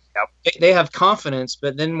they have confidence,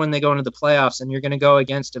 but then when they go into the playoffs and you're going to go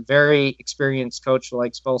against a very experienced coach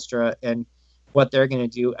like Spoelstra and what they're going to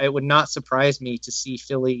do, it would not surprise me to see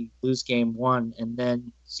Philly lose game one and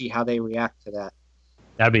then see how they react to that.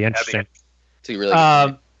 That'd be interesting.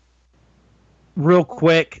 Real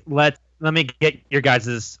quick, let me get your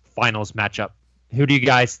guys' finals matchup. Who do you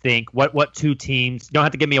guys think? What two teams? You don't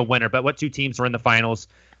have to give me a winner, but what two teams are in the finals?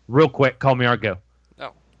 Real quick, call me or go.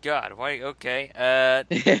 Oh, God. Why? Okay.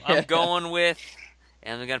 I'm going with,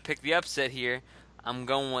 and I'm going to pick the upset here. I'm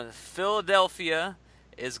going with Philadelphia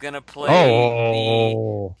is going to play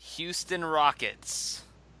the Houston Rockets.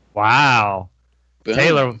 Wow. Boom.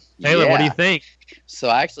 Taylor, what do you think? So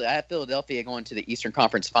actually, I have Philadelphia going to the Eastern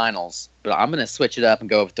Conference Finals, but I'm going to switch it up and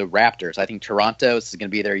go with the Raptors. I think Toronto, this is going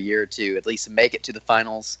to be their year to at least make it to the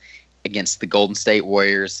finals against the Golden State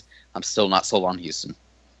Warriors. I'm still not sold on Houston.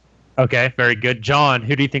 Okay, very good. John,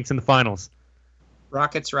 who do you think's in the finals?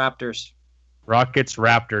 Rockets, Raptors. Rockets,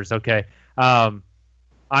 Raptors. Okay. I'm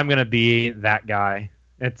going to be that guy.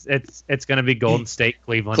 It's going to be Golden State,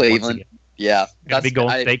 Cleveland. Once again. Yeah. It's going to be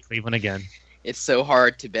Golden State, Cleveland again. It's so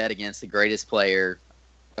hard to bet against the greatest player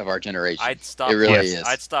of our generation. I'd stop. It really is.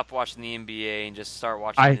 I'd stop watching the NBA and just start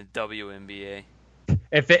watching the WNBA.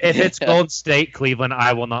 If it's Golden State, Cleveland,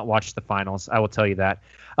 I will not watch the finals. I will tell you that.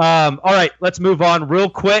 All right, let's move on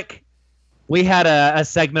real quick. We had a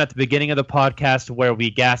segment at the beginning of the podcast where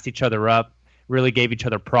we gassed each other up, really gave each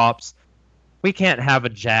other props. We can't have a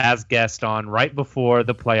Jazz guest on right before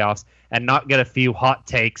the playoffs and not get a few hot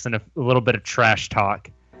takes and a little bit of trash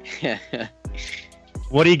talk.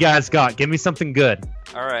 What do you guys got? Give me something good.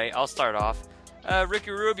 All right, I'll start off.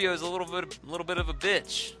 Ricky Rubio is a little bit of a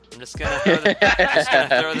bitch. I'm just gonna throw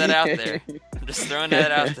that out there. I'm just throwing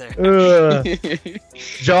that out there.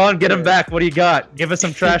 John, get him back. What do you got? Give us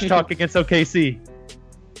some trash talk against OKC.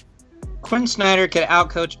 Quinn Snyder could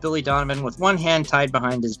outcoach Billy Donovan with one hand tied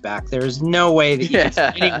behind his back. There is no way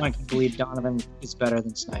that anyone can believe Donovan is better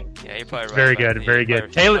than Snyder. Yeah, you're probably right. Very good, very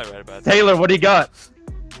good. Taylor, what do you got?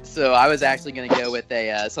 So I was actually going to go with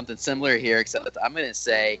something similar here, except I'm going to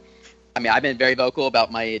say, I've been very vocal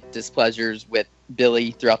about my displeasures with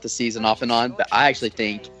Billy throughout the season off and on, but I actually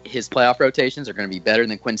think his playoff rotations are going to be better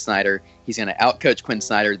than Quinn Snyder. He's going to outcoach Quinn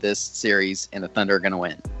Snyder this series, and the Thunder are going to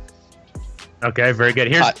win. Okay, very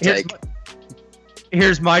good.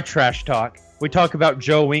 Here's my trash talk. We talk about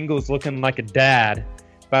Joe Ingles looking like a dad.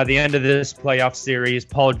 By the end of this playoff series,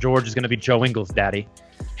 Paul George is going to be Joe Ingles' daddy.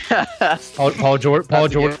 Paul George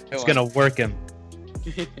is going to work him.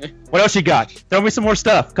 What else you got? Throw me some more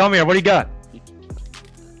stuff. Come here. What do you got?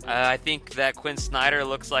 I think that Quinn Snyder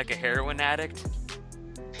looks like a heroin addict.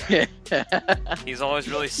 He's always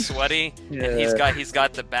really sweaty, and he's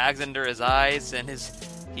got the bags under his eyes, and his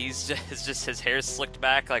hair's slicked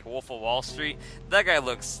back like Wolf of Wall Street. That guy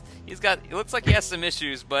looks like he has some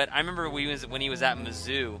issues, but I remember when he was at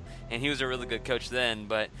Mizzou, and he was a really good coach then,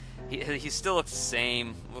 but he still looks the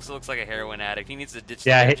same. Looks like a heroin addict. He needs to ditch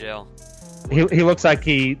the jail. He looks like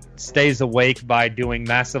he stays awake by doing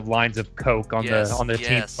massive lines of coke on the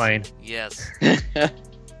team plane. Yes.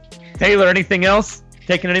 Taylor, anything else?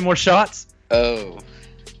 Taking any more shots? Oh,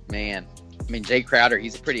 man. Jay Crowder,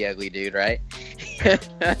 he's a pretty ugly dude, right?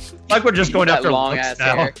 Like we're just going after long ass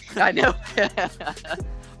now. hair. I know.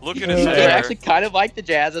 Look at his They're hair. actually kind of like the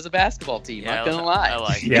Jazz as a basketball team. Yeah, Not gonna lie. I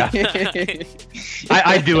like it. Yeah.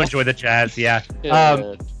 I do enjoy the Jazz. Yeah.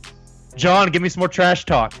 John, give me some more trash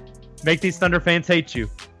talk. Make these Thunder fans hate you.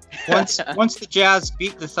 Once the Jazz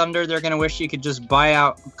beat the Thunder, they're going to wish you could just buy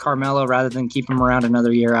out Carmelo rather than keep him around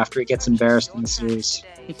another year after he gets embarrassed in the series.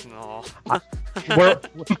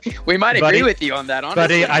 We might agree with you on that,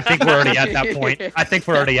 honestly. Buddy, I think we're already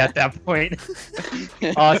at that point.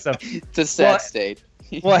 Awesome. It's a sad state.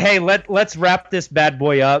 Well, hey, let's wrap this bad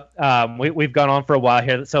boy up. We've gone on for a while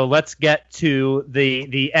here, so let's get to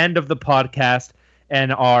the end of the podcast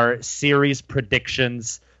and our series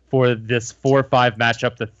predictions for this 4-5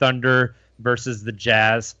 matchup, the Thunder versus the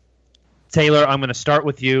Jazz. Taylor, I'm going to start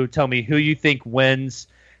with you. Tell me who you think wins,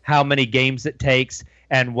 how many games it takes,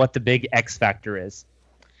 and what the big X factor is.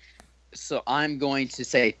 So I'm going to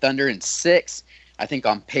say Thunder in 6. I think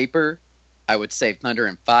on paper, I would say Thunder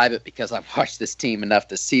in 5, but because I've watched this team enough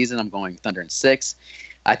this season, I'm going Thunder in 6.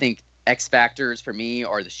 I think X factors for me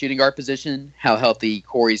are the shooting guard position, how healthy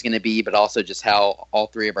Corey's going to be, but also just how all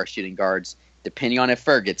three of our shooting guards, depending on if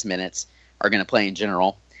Ferg gets minutes, are going to play in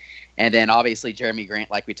general. And then obviously Jeremy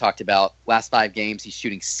Grant, like we talked about, last 5 games, he's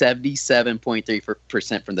shooting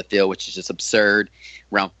 77.3% from the field, which is just absurd.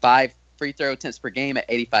 Around 5 free throw attempts per game at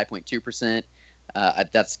 85.2%.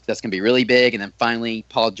 That's going to be really big. And then finally,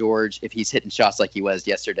 Paul George, if he's hitting shots like he was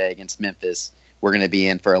yesterday against Memphis, we're going to be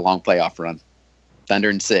in for a long playoff run. Thunder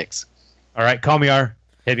in 6. All right, Kamiar,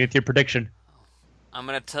 hit me with your prediction. I'm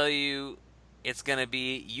going to tell you it's going to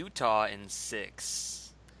be Utah in 6.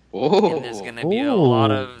 Oh. And there's going to be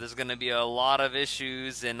a lot of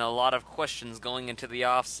issues and a lot of questions going into the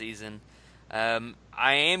offseason.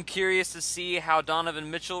 I am curious to see how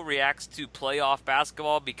Donovan Mitchell reacts to playoff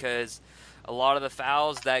basketball because a lot of the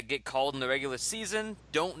fouls that get called in the regular season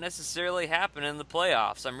don't necessarily happen in the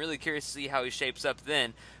playoffs. I'm really curious to see how he shapes up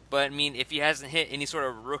then. But, I mean, if he hasn't hit any sort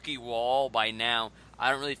of rookie wall by now,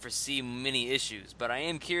 I don't really foresee many issues. But I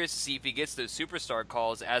am curious to see if he gets those superstar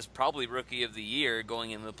calls as probably Rookie of the Year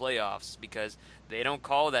going into the playoffs because they don't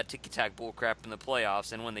call that ticky-tack bullcrap in the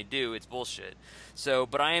playoffs, and when they do, it's bullshit. So,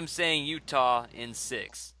 but I am saying Utah in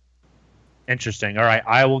 6. Interesting. All right,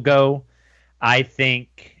 I will go. I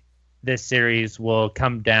think this series will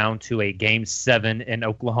come down to a Game 7 in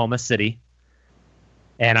Oklahoma City.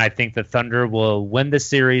 And I think the Thunder will win the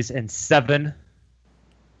series in 7.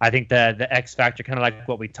 I think the X factor, kind of like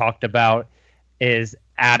what we talked about, is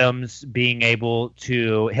Adams being able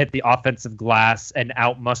to hit the offensive glass and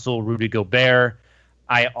outmuscle Rudy Gobert.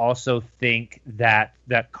 I also think that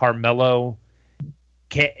Carmelo,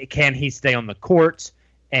 can he stay on the court?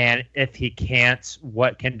 And if he can't,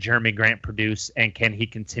 what can Jeremy Grant produce? And can he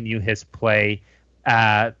continue his play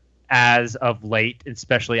as of late,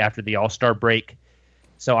 especially after the All-Star break?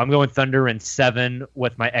 So I'm going Thunder in 7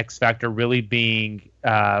 with my X factor really being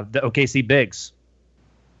the OKC Bigs.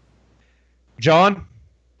 John,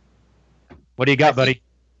 what do you got, buddy?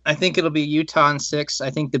 I think it'll be Utah in 6.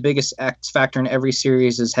 I think the biggest X factor in every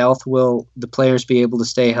series is health. Will the players be able to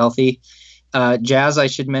stay healthy? Jazz, I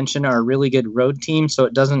should mention, are a really good road team, so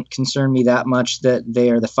it doesn't concern me that much that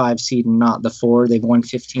they are the 5 seed and not the 4. They've won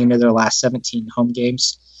 15 of their last 17 home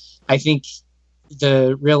games. I think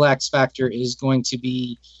the real X factor is going to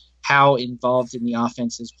be how involved in the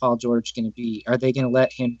offense is Paul George going to be. Are they going to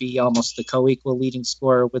let him be almost the co-equal leading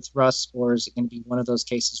scorer with Russ, or is it going to be one of those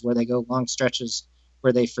cases where they go long stretches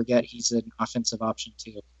where they forget he's an offensive option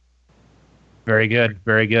too? Very good,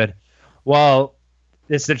 very good. Well,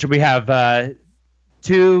 essentially we have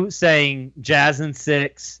 2 saying Jazz in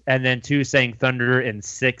 6, and then 2 saying Thunder in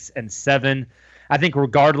 6 and 7. I think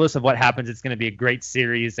regardless of what happens, it's going to be a great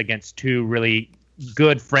series against 2 really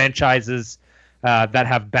good franchises that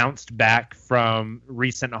have bounced back from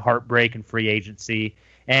recent heartbreak and free agency.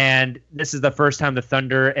 And this is the first time the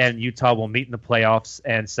Thunder and Utah will meet in the playoffs,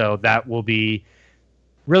 and so that will be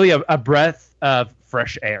really a breath of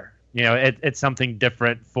fresh air. You know, it's something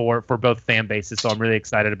different for both fan bases, so I'm really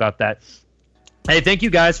excited about that. Hey, thank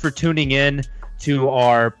you guys for tuning in to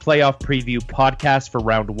our playoff preview podcast for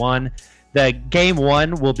round 1. The game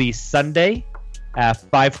 1 will be Sunday at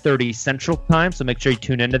 5:30 Central Time, so make sure you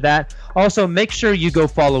tune into that. Also, make sure you go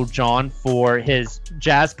follow John for his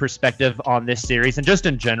Jazz perspective on this series and just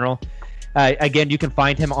in general. Again, you can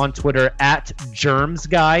find him on Twitter at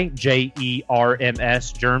JermsGuy,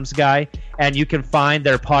 Jerms, JermsGuy, and you can find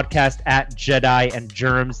their podcast at Jedi and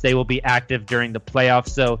Jerms. They will be active during the playoffs,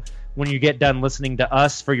 so when you get done listening to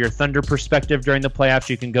us for your Thunder perspective during the playoffs,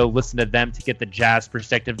 you can go listen to them to get the Jazz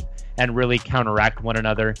perspective and really counteract one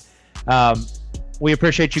another. We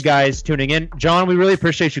appreciate you guys tuning in. John, we really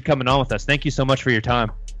appreciate you coming on with us. Thank you so much for your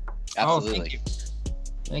time. Absolutely. Oh, thank you.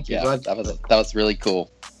 Thank you, Yeah, bud. that was really cool.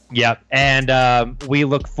 Yep, and we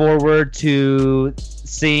look forward to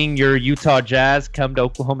seeing your Utah Jazz come to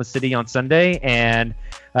Oklahoma City on Sunday, and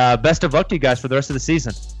best of luck to you guys for the rest of the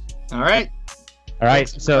season. All right.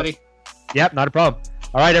 Thanks, so everybody. yep, not a problem.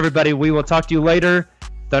 All right, everybody, we will talk to you later.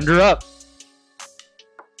 Thunder up.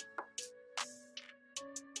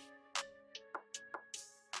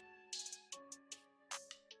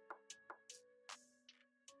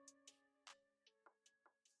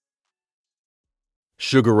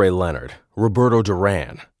 Sugar Ray Leonard, Roberto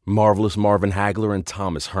Duran, Marvelous Marvin Hagler, and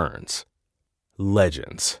Thomas Hearns.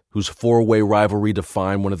 Legends, whose four-way rivalry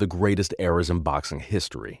defined one of the greatest eras in boxing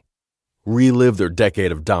history. Relive their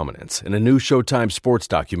decade of dominance in a new Showtime sports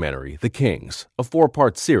documentary, The Kings, a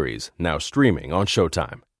 4-part series now streaming on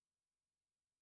Showtime.